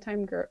far as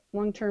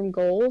long-term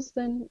goals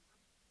than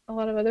a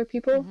lot of other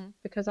people,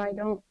 because I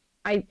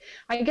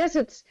guess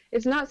it's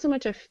not so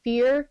much a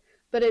fear,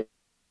 but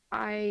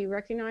I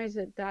recognize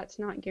that that's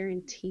not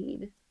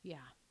guaranteed. Yeah.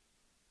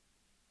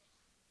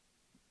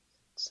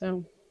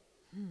 So.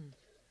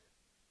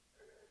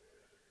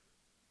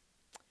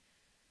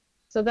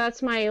 So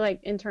that's my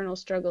internal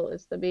struggle,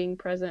 is the being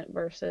present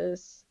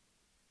versus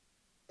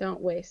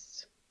don't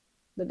waste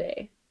the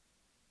day.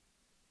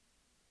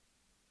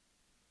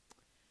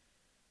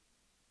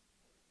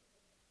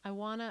 I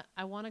wanna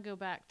go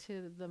back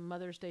to the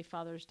Mother's Day,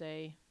 Father's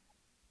Day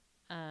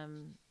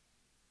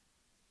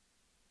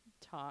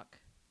talk.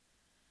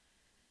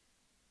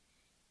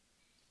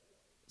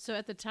 So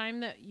at the time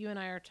that you and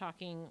I are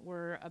talking,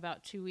 we're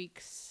about 2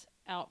 weeks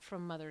out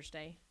from Mother's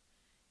Day.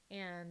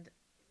 And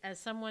as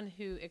someone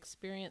who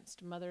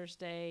experienced Mother's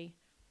Day,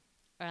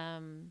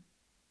 as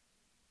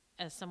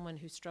someone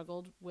who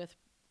struggled with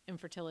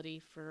infertility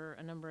for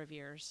a number of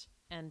years,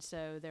 and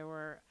so there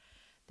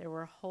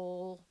were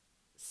whole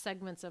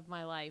segments of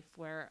my life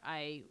where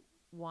I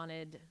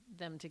wanted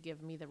them to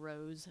give me the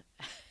rose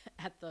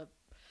at the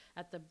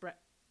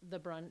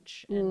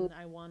brunch, and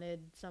I wanted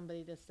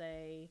somebody to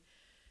say,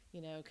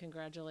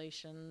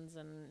 congratulations,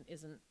 and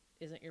isn't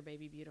your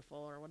baby beautiful,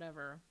 or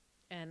whatever.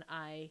 And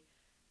I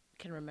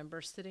can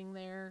remember sitting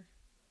there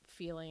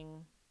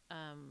feeling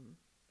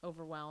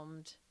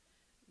overwhelmed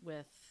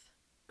with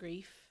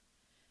grief,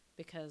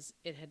 because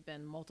it had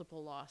been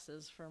multiple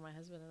losses for my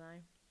husband and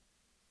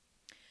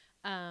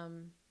I.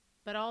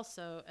 But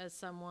also as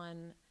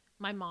someone,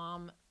 my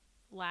mom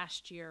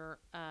last year,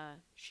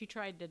 she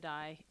tried to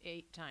die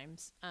 8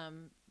 times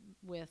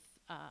with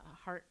a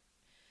heart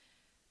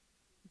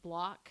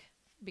block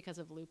because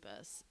of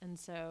lupus. And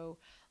so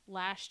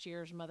last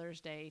year's Mother's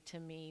Day to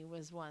me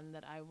was one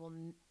that I will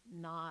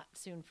not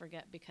soon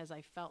forget, because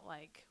I felt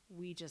like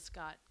we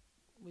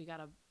got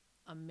a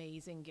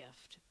amazing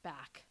gift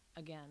back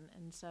again.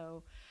 And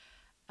so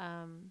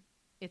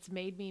it's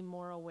made me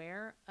more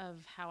aware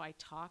of how I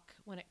talk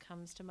when it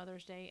comes to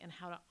Mother's Day, and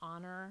how to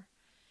honor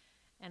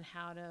and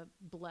how to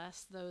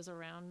bless those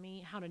around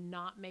me, how to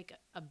not make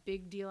a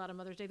big deal out of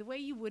Mother's Day, the way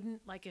you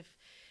wouldn't, like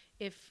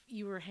if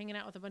you were hanging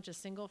out with a bunch of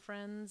single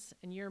friends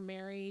and you're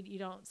married, you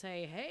don't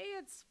say, hey,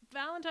 it's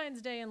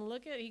Valentine's Day and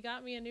look he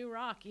got me a new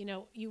rock.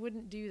 You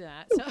wouldn't do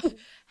that. So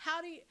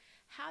how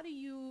do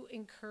you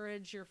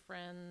encourage your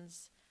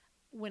friends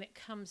when it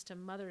comes to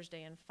Mother's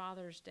Day and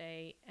Father's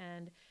Day,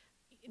 and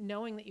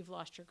knowing that you've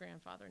lost your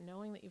grandfather,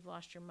 knowing that you've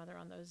lost your mother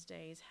on those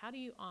days? How do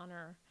you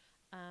honor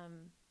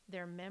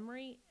their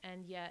memory,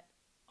 and yet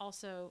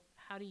also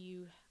how do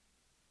you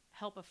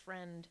help a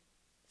friend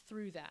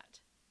through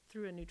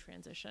a new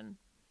transition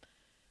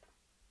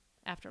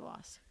after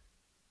loss?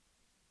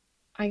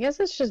 I guess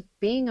it's just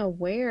being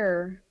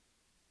aware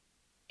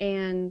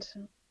and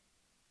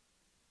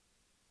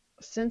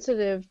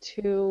sensitive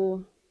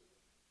to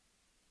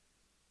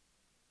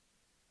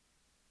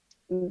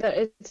that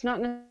it's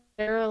not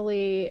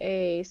necessarily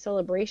a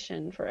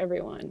celebration for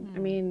everyone. I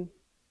mean,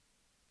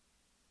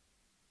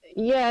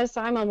 yes,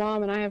 I'm a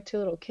mom and I have 2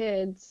 little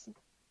kids.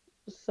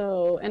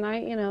 So, and I,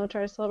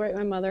 try to celebrate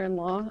my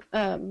mother-in-law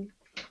and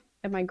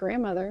my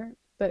grandmother,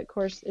 but of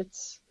course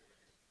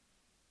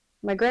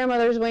my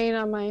grandmother's weighing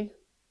on my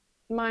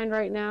mind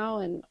right now,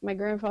 and my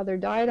grandfather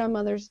died on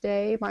Mother's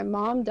Day. My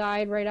mom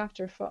died right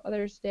after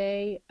Father's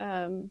Day.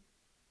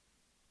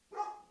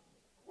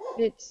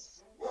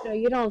 It's,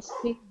 you don't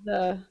see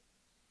the.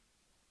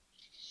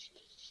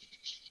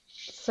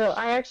 So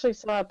I actually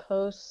saw a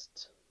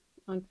post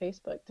on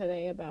Facebook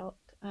today about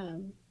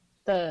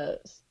the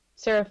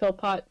Sarah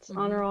Philpott's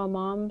Honor All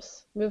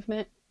Moms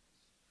movement.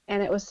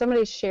 And it was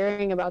somebody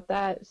sharing about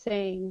that,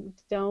 saying,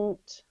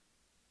 don't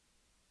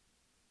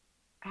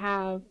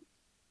have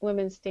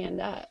women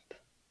stand up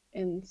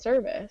in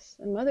service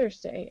on Mother's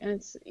Day. And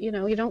it's, you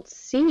don't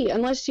see,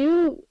 unless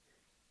you,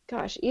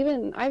 gosh,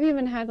 I've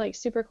even had like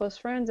super close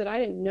friends that I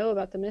didn't know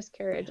about the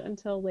miscarriage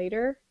until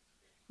later.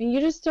 I mean, you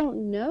just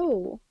don't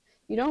know.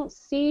 You don't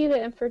see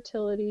the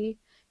infertility.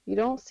 You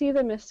don't see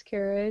the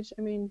miscarriage.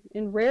 I mean,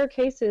 in rare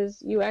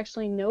cases, you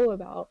actually know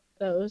about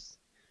those.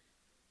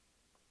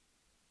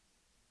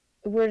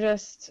 We're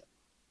just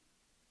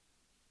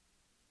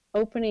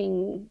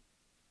opening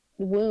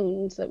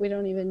wounds that we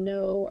don't even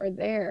know are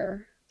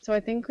there. So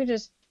I think we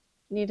just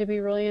need to be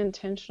really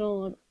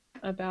intentional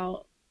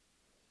about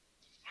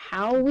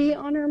how we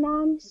honor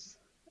moms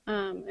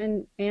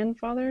and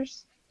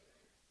fathers,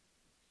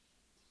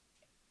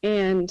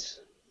 and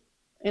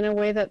in a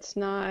way that's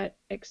not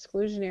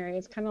exclusionary.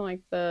 It's kind of like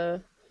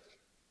the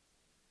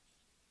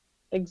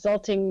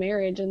exalting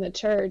marriage in the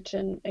church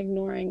and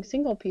ignoring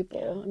single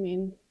people. I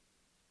mean,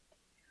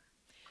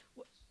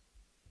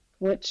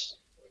 which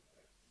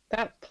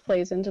that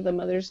plays into the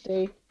Mother's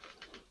Day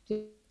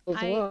deal as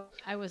well.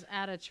 I was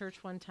at a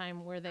church one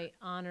time where they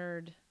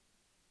honored,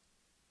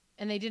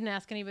 and they didn't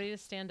ask anybody to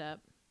stand up,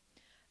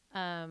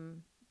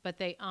 but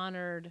they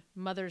honored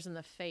mothers in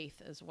the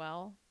faith as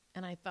well.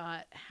 And I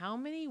thought, how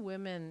many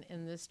women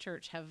in this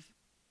church have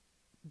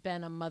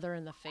been a mother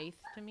in the faith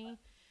to me,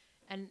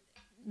 and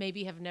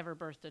maybe have never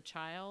birthed a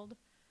child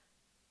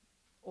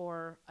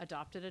or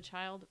adopted a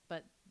child,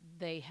 but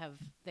they have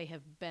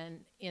been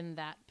in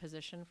that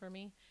position for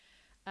me.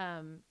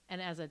 And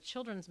as a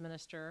children's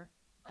minister,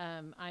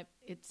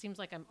 it seems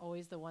like I'm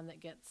always the one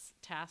that gets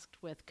tasked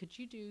with, could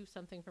you do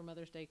something for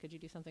Mother's Day? Could you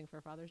do something for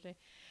Father's Day?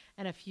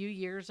 And a few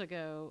years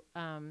ago,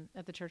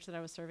 at the church that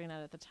I was serving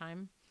at the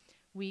time,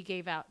 we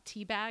gave out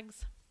tea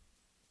bags,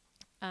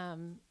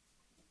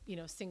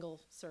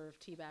 single serve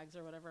tea bags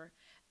or whatever.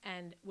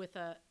 And with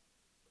a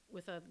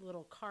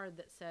little card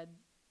that said,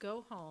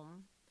 go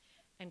home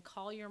and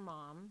call your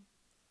mom,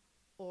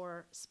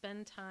 or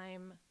spend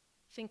time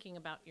thinking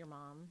about your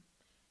mom,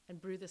 and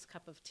brew this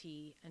cup of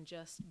tea and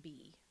just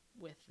be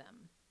with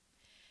them.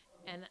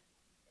 And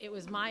it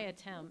was my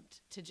attempt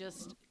to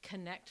just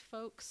connect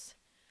folks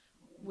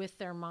with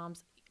their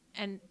moms.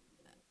 And,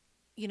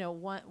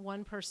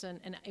 one person,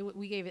 and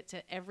we gave it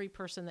to every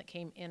person that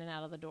came in and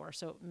out of the door.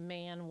 So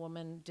man,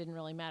 woman, didn't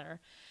really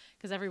matter,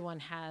 because everyone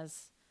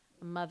has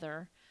a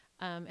mother.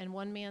 And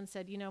one man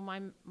said,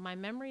 my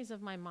memories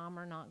of my mom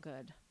are not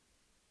good.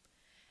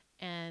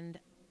 And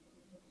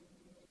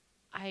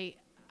I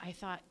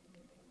thought,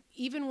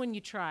 even when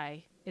you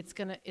try, it's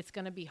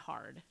gonna be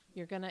hard.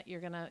 You're gonna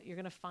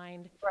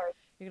find Right.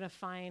 you're gonna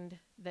find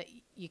that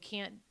you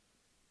can't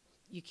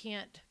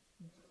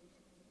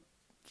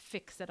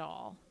fix it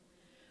all.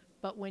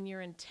 But when you're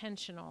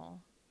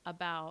intentional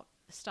about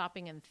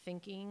stopping and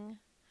thinking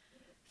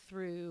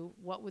through,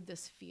 what would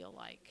this feel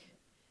like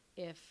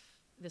if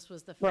this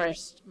was the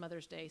first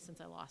Mother's Day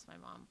since I lost my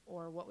mom,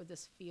 or what would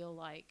this feel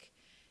like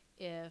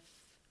if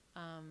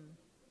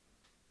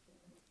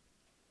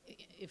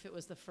it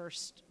was the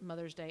first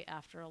Mother's Day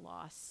after a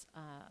loss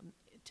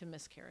to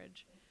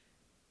miscarriage.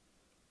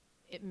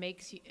 It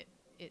makes you,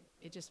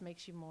 it just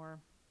makes you more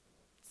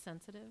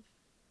sensitive.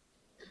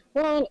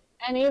 Well,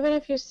 and even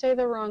if you say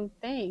the wrong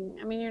thing,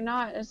 I mean,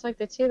 it's like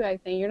the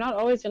teabag thing. You're not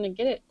always going to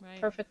get it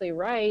perfectly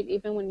right,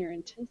 even when you're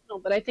intentional.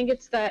 But I think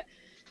it's that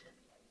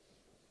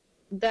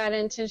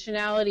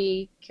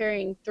intentionality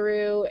carrying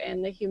through,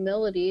 and the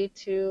humility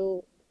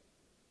to,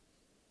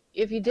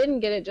 if you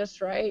didn't get it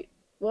just right,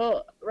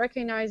 well,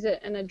 recognize it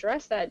and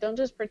address that. Don't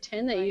just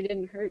pretend that you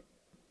didn't hurt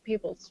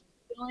people's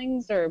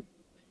feelings or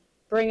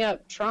bring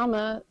up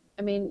trauma.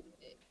 I mean,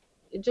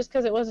 just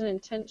because it wasn't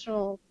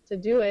intentional to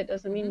do it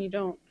doesn't mean you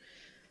don't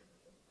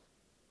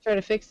try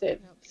to fix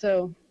it. Yep.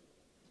 So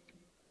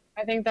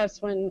I think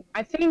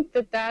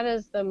that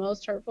is the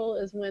most hurtful,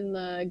 is when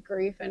the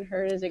grief and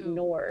hurt is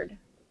ignored.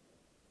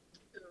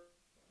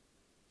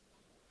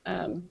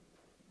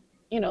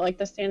 Like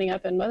the standing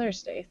up and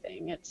Mother's Day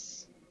thing.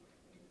 It's,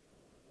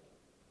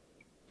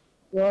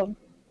 well,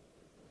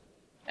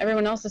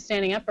 everyone else is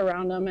standing up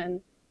around them, and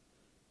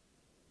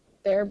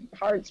their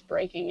heart's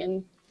breaking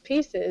in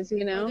pieces,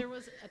 Well, there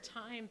was a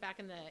time back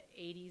in the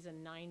 80s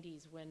and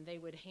 90s when they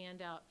would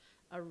hand out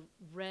a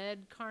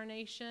red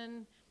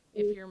carnation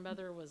if your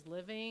mother was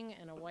living,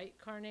 and a white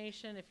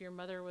carnation if your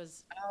mother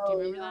was. Do you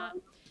remember that?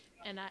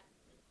 And I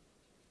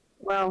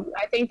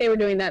think they were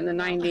doing that in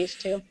the 90s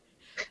too.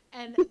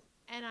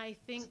 And I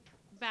think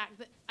back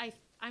that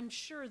I'm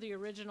sure the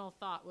original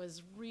thought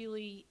was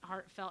really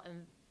heartfelt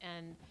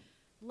and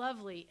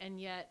lovely, and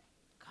yet,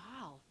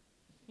 God,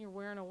 you're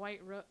wearing a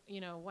white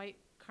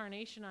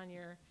carnation on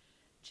your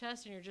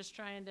chest and you're just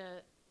trying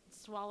to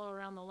swallow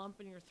around the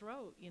lump in your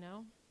throat, you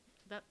know?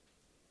 That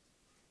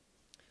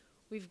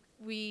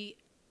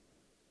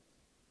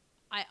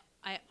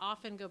I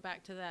often go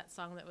back to that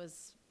song that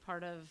was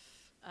part of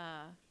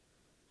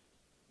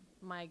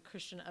my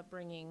Christian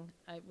upbringing.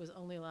 I was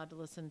only allowed to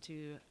listen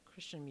to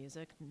Christian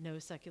music, no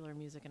secular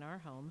music in our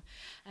home.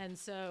 And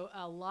so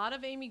a lot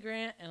of Amy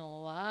Grant and a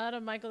lot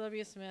of Michael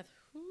W. Smith.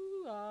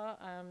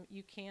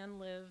 You can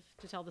live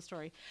to tell the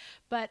story.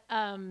 But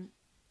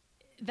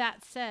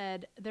that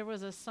said, there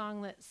was a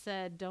song that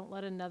said, "Don't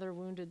let another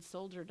wounded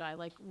soldier die."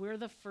 Like, we're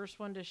the first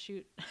one to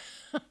shoot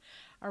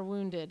our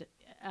wounded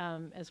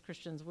as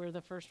Christians. We're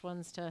the first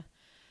ones to,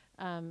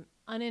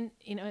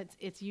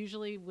 it's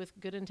usually with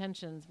good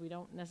intentions. We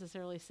don't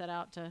necessarily set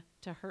out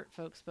to hurt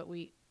folks, but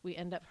we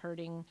end up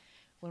hurting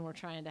when we're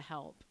trying to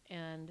help.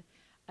 And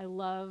I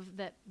love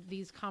that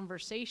these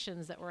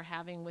conversations that we're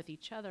having with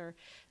each other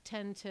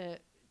tend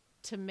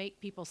to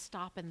make people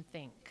stop and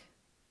think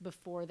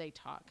before they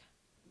talk.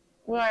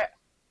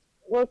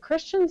 Well,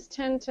 Christians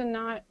tend to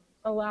not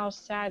allow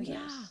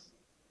sadness. Yeah.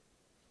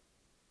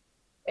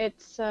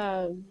 It's,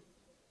 oh,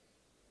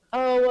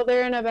 well,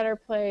 they're in a better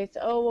place.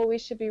 Oh, well, we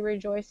should be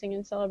rejoicing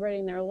and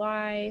celebrating their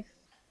life.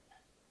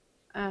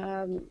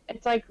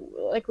 It's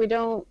like we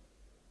don't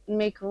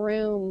make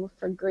room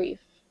for grief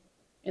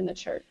in the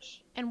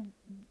church. And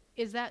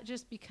is that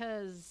just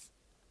because,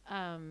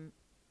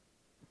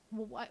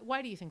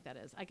 why do you think that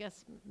is? I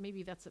guess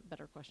maybe that's a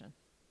better question.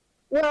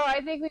 Well,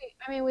 I think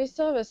we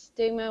still have a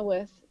stigma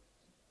with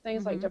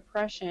things like Mhm.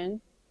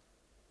 depression,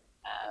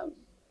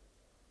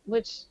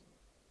 which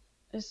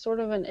is sort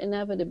of an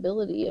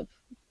inevitability of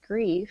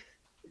grief.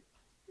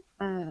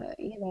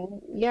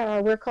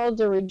 Yeah, we're called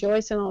to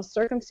rejoice in all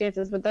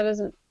circumstances, but that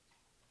doesn't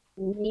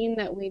mean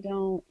that we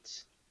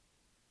don't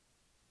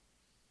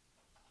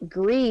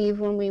grieve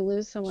when we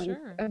lose someone.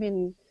 Sure. I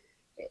mean,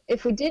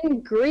 if we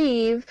didn't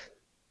grieve,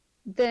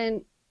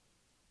 then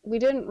we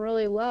didn't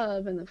really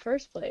love in the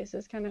first place.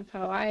 Is kind of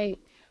how I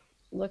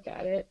look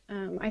at it.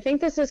 I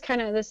think this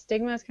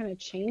stigma is kind of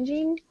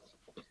changing.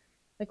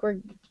 Like,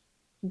 we're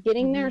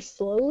getting there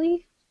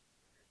slowly,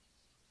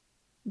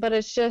 but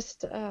it's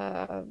just, it's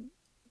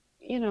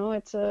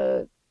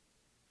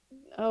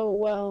oh,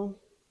 well,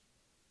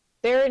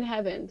 they're in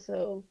heaven,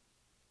 so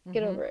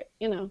get over it.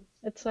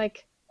 It's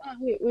like,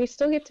 we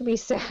still get to be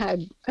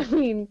sad. I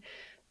mean,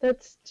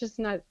 that's just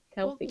not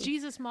healthy. Well,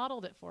 Jesus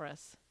modeled it for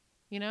us.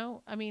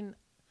 I mean,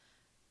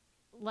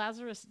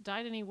 Lazarus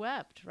died and he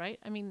wept, right?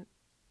 I mean,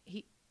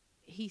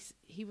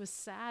 he was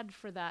sad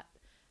for that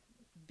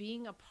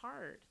being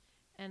apart,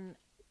 and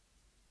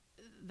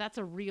that's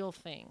a real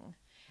thing.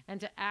 And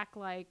to act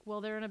like,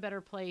 well, they're in a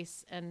better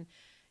place, and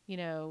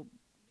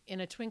in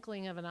a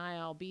twinkling of an eye,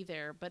 I'll be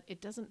there. But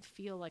it doesn't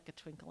feel like a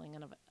twinkling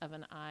of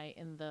an eye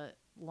in the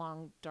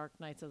long, dark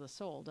nights of the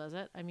soul, does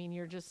it? I mean,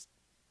 you're just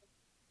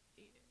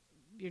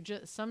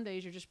some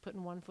days you're just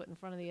putting one foot in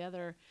front of the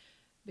other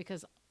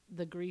because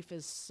the grief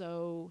is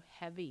so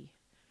heavy.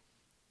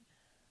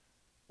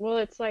 Well,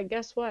 it's like,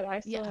 guess what? I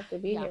still have to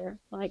be here.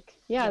 Like,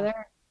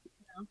 they're,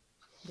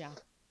 Yeah.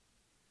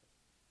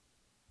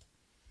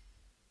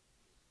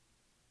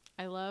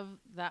 I love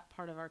that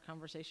part of our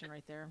conversation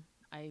right there.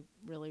 I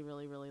really,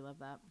 really, really love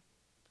that.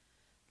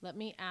 Let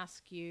me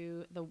ask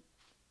you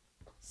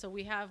so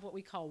we have what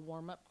we call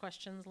warm-up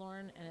questions,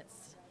 Lauren, and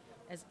it's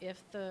as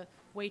if the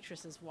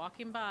waitress is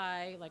walking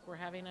by, like we're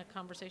having a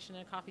conversation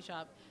in a coffee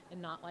shop,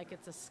 and not like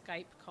it's a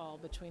Skype call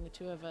between the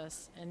two of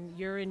us, and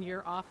you're in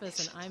your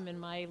office and I'm in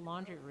my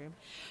laundry room.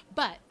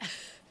 But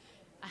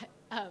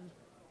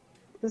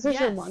this is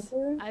your laundry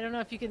room? I don't know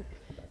if you can.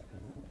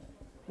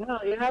 No,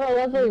 you have a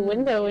lovely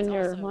window It's in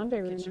your also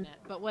laundry room. kitchenette,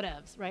 but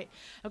whatevs, right?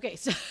 Okay,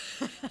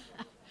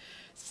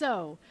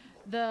 so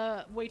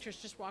the waitress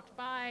just walked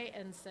by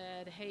and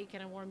said, "Hey,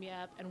 can I warm you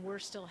up?" And we're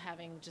still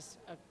having just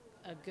a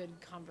good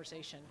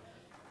conversation.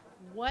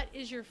 What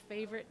is your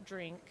favorite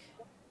drink,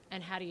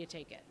 and how do you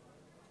take it?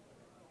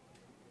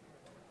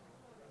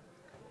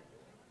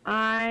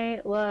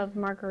 I love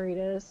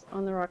margaritas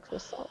on the rocks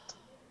with salt.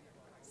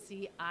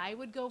 See, I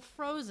would go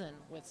frozen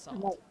with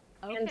salt.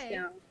 Hands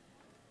Okay.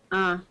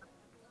 down.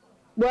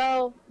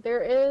 Well,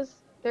 there's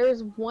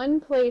one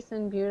place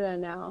in Buda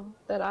now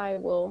that I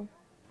will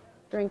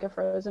drink a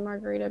frozen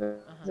margarita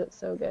because it's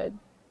so good.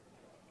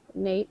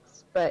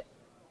 Nate's, but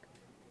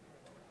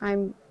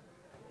I'm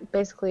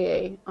basically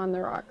a on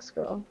the rocks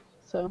girl.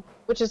 So,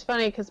 which is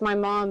funny because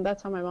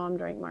that's how my mom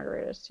drank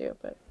margaritas too,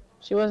 but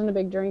she wasn't a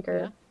big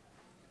drinker.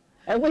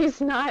 Yeah. At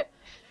least not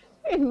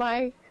in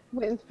my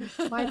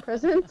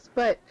presence,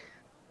 but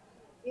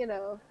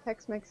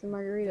Tex-Mex and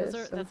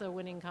margaritas. That's a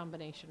winning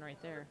combination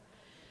right there.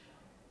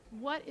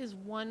 What is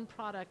one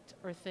product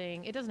or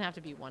thing? It doesn't have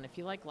to be one. If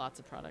you like lots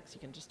of products, you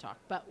can just talk.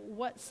 But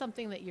what's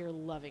something that you're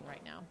loving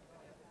right now?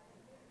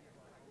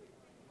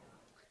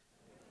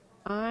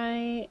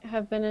 I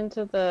have been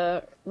into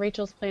the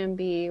Rachel's Plan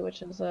B,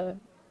 which is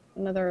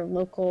another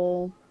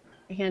local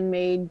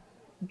handmade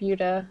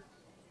Buda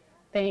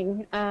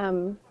thing,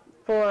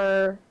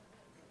 for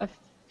a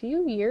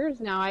few years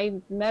now.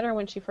 I met her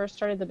when she first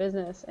started the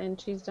business,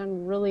 and she's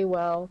done really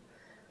well.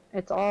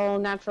 It's all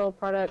natural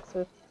products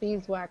with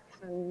beeswax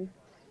and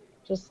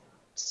just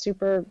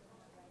super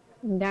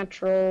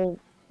natural,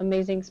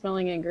 amazing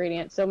smelling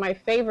ingredients. So my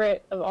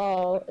favorite of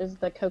all is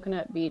the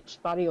Coconut Beach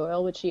body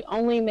oil, which she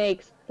only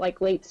makes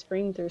like late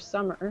spring through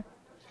summer.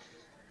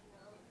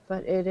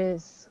 But it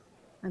is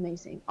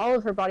amazing. All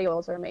of her body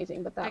oils are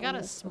amazing, but that I got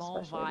one a is small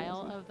especially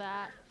vial amazing. of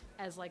that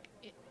as like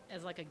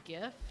a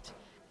gift,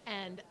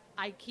 and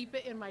I keep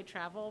it in my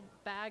travel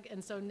bag.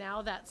 And so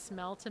now that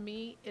smell to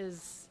me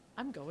is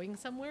I'm going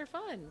somewhere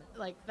fun.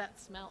 Like that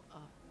smell.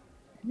 Oh,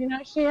 You know,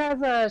 she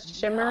has a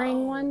shimmering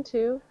no. one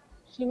too.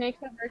 She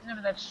makes a version of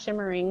it that's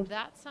shimmering.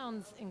 That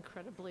sounds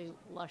incredibly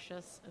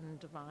luscious and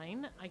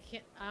divine.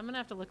 I'm gonna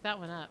have to look that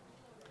one up.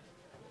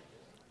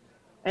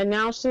 And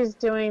now she's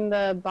doing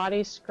the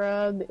body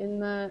scrub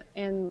and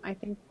I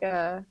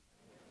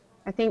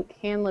think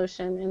hand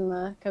lotion in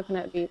the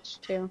Coconut Beach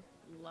too.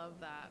 Love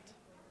that.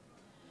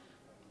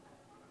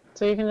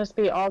 So you can just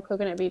be all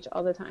Coconut Beach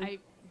all the time.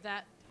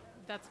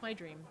 That's my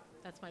dream.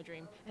 That's my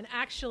dream. And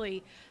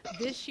actually,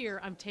 this year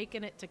I'm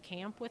taking it to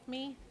camp with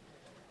me,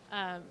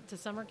 to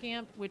summer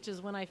camp, which is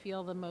when I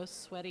feel the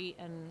most sweaty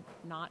and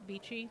not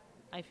beachy.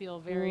 I feel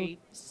very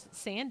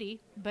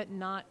sandy, but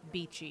not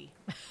beachy.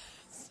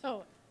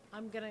 So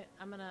I'm gonna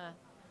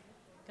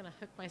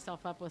hook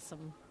myself up with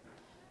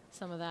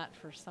some of that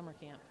for summer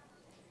camp.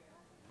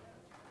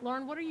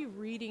 Lauren, what are you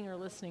reading or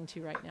listening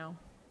to right now?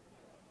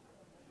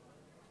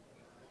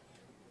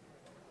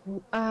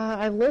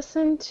 I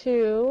listen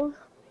to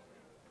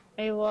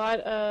a lot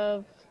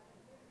of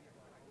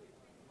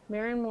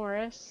Maren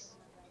Morris,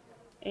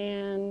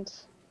 and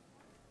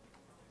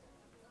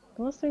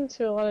I'm listening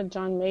to a lot of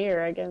John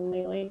Mayer again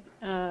lately.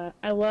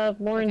 I love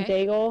Lauren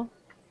Okay. Daigle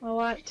a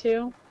lot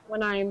too.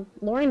 Lauren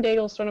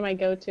Daigle's sort of my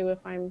go-to if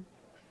I'm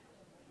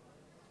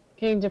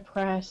getting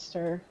depressed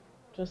or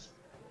just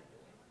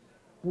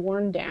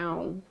worn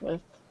down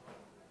with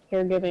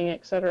caregiving,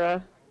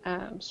 etc.,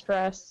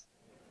 stress.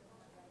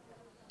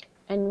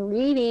 And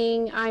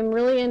reading, I'm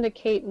really into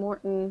Kate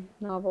Morton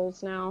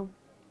novels now.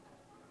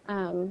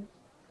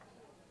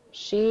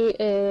 She's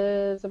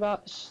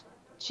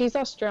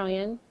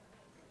Australian,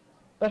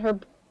 but her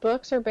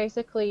books are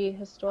basically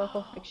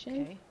historical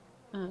fiction,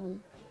 Okay.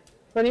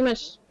 pretty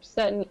much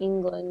set in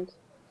England.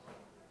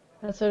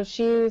 And so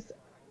she's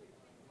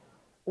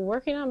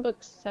working on book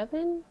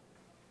 7,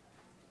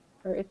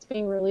 or it's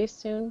being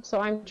released soon. So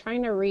I'm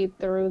trying to read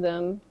through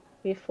them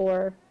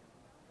before.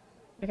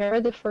 Like I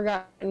read The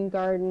Forgotten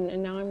Garden,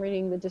 and now I'm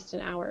reading The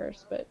Distant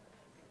Hours. But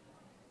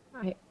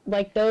I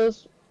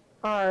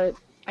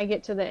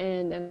get to the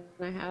end and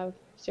I have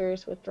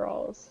serious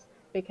withdrawals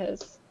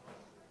because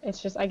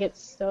it's just I get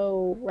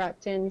so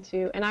wrapped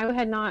into. And I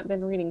had not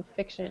been reading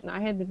fiction.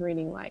 I had been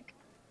reading like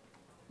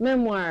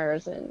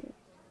memoirs and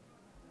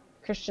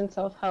Christian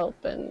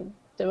self-help and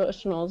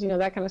devotionals,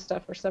 that kind of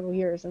stuff for several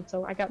years. And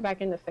so I got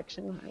back into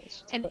fiction.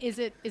 And is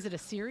it a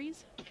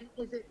series?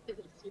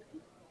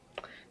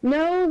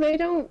 No, they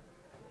don't.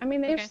 I mean,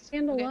 they Okay.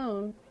 stand Okay.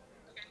 alone.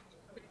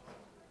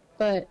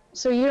 But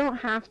so you don't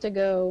have to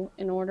go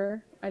in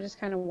order. I just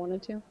kind of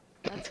wanted to.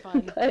 That's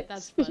fun. But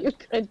That's fun. you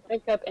could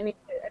pick up any.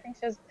 I think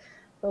she has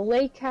the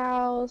Lake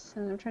House,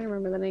 and I'm trying to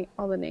remember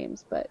all the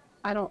names, but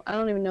I don't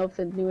even know if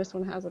the newest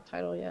one has a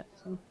title yet.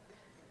 So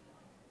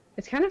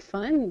it's kind of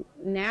fun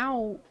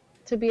now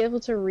to be able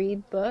to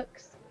read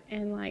books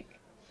and like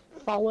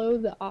follow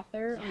the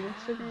author on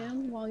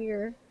Instagram while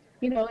you're,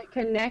 like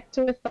connect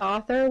with the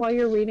author while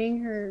you're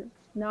reading her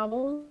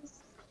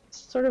novels. It's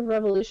sort of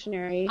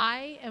revolutionary.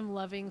 I am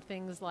loving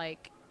things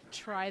like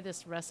try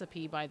this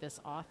recipe by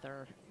this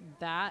author.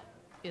 That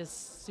is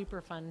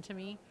super fun to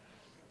me.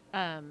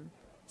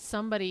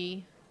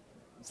 Somebody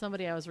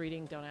I was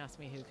reading, don't ask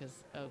me who,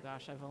 because oh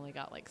gosh, I've only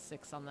got like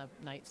 6 on the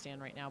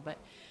nightstand right now, but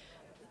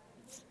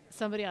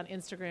somebody on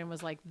Instagram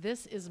was like,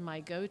 this is my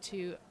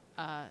go-to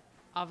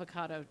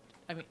avocado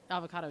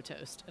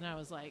toast. And I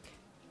was like,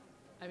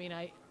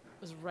 I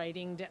was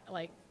writing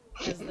like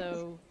as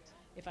though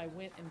if I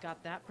went and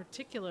got that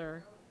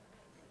particular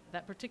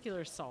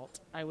salt,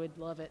 I would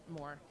love it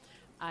more.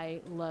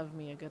 I love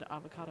me a good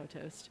avocado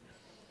toast.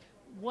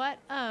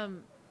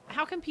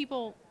 How can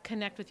people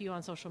connect with you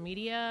on social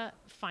media,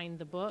 find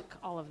the book,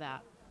 all of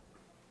that?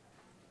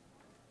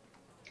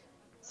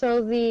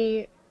 So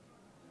the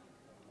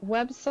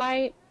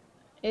website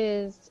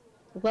is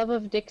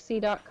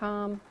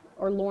loveofdixie.com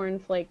or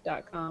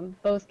laurenflake.com.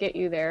 Both get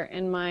you there.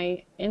 And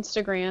my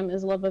Instagram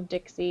is Love of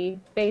Dixie.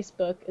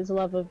 Facebook is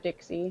Love of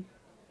Dixie.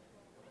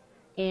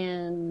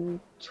 And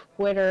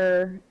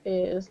Twitter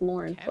is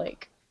Lauren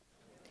Flake.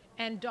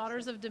 And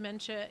Daughters of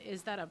Dementia,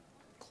 is that a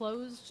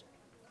closed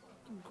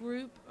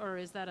group or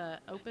is that a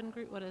open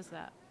group? What is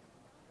that?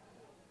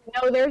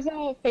 No, there's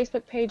a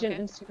Facebook page Okay.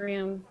 and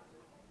Instagram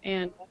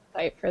and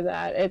website for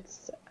that.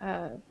 It's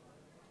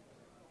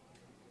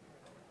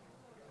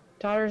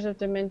Daughters of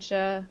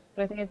Dementia,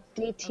 but I think it's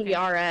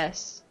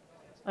DTRS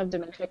of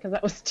Dementia because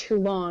that was too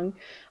long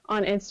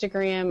on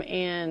Instagram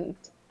and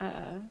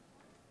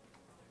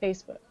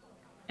Facebook.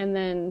 And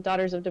then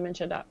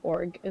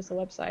daughtersofdementia.org is the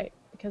website,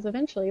 because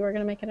eventually we're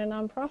going to make it a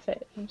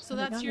nonprofit. So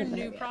that's your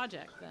new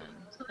project then.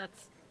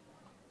 That's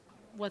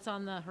what's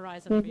on the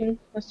horizon for you.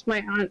 That's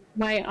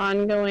my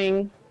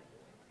ongoing.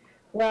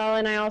 Well,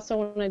 and I also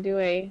want to do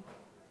a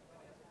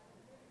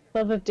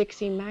Love of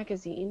Dixie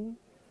magazine,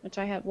 which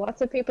I have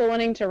lots of people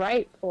wanting to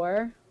write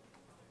for.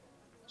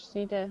 Just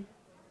need to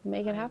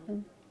make it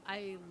happen.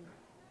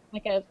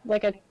 Like a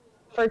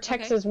for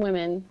Texas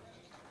women.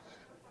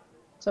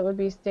 So it would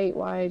be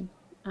statewide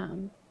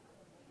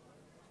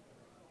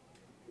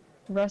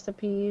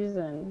recipes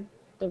and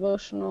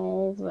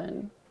devotionals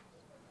and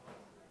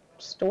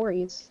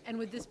stories. And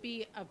would this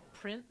be a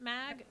print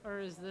mag, or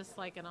is this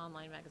like an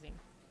online magazine?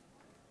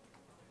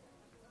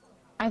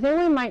 I think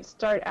we might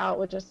start out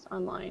with just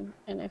online,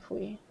 and if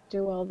we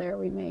do well there,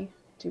 we may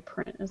do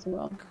print as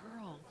well.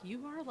 Girl,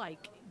 you are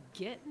like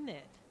getting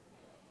it.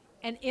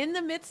 And in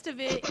the midst of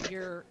it,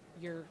 you're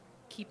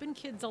keeping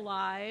kids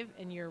alive,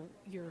 and you're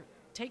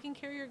taking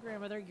care of your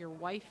grandmother, you're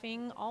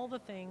wifing, all the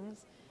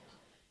things.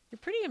 You're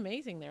pretty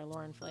amazing there,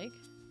 Lauren Flake.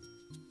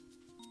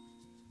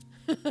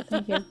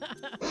 Thank you.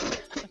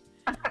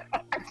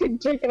 I've been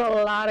drinking a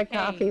lot of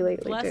coffee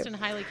lately. Blessed too. and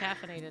highly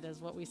caffeinated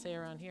is what we say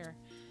around here.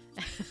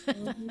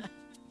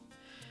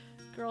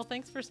 Girl,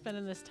 thanks for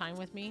spending this time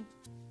with me.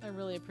 I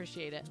really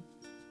appreciate it.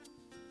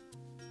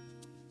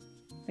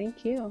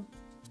 Thank you.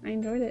 I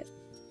enjoyed it.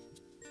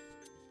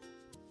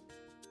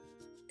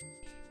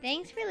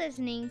 Thanks for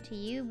listening to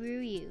You Brew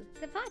You,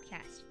 the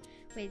podcast,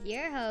 with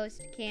your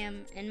host,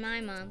 Kim, and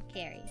my mom,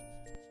 Carrie.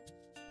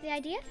 The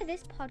idea for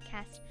this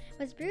podcast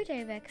was brewed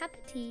over a cup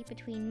of tea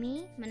between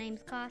me, my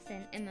name's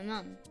Carson, and my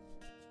mom.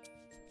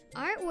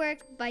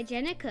 Artwork by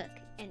Jenna Cook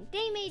and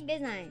Daymade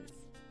Designs.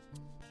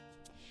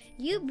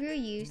 You Brew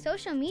You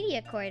social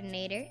media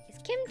coordinator is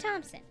Kim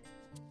Thompson.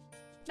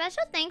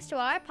 Special thanks to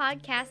our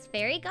podcast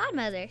fairy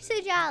godmother,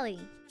 Sue Jolly.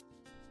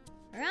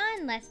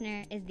 Ron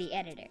Lesner is the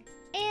editor,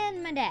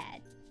 and my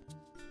dad.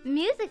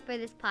 Music for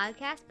this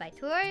podcast by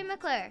Tori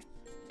McClure.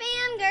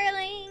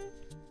 Fangirling!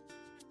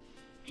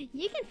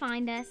 You can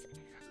find us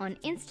on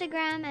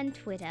Instagram and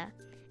Twitter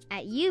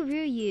at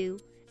YouBrewYou,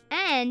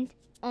 and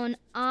on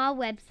our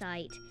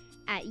website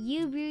at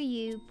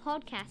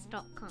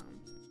youbrewyoupodcast.com.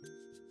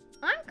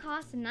 I'm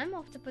Carson, and I'm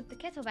off to put the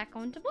kettle back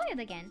on to boil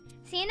again.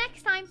 See you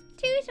next time.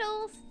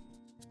 Toodles!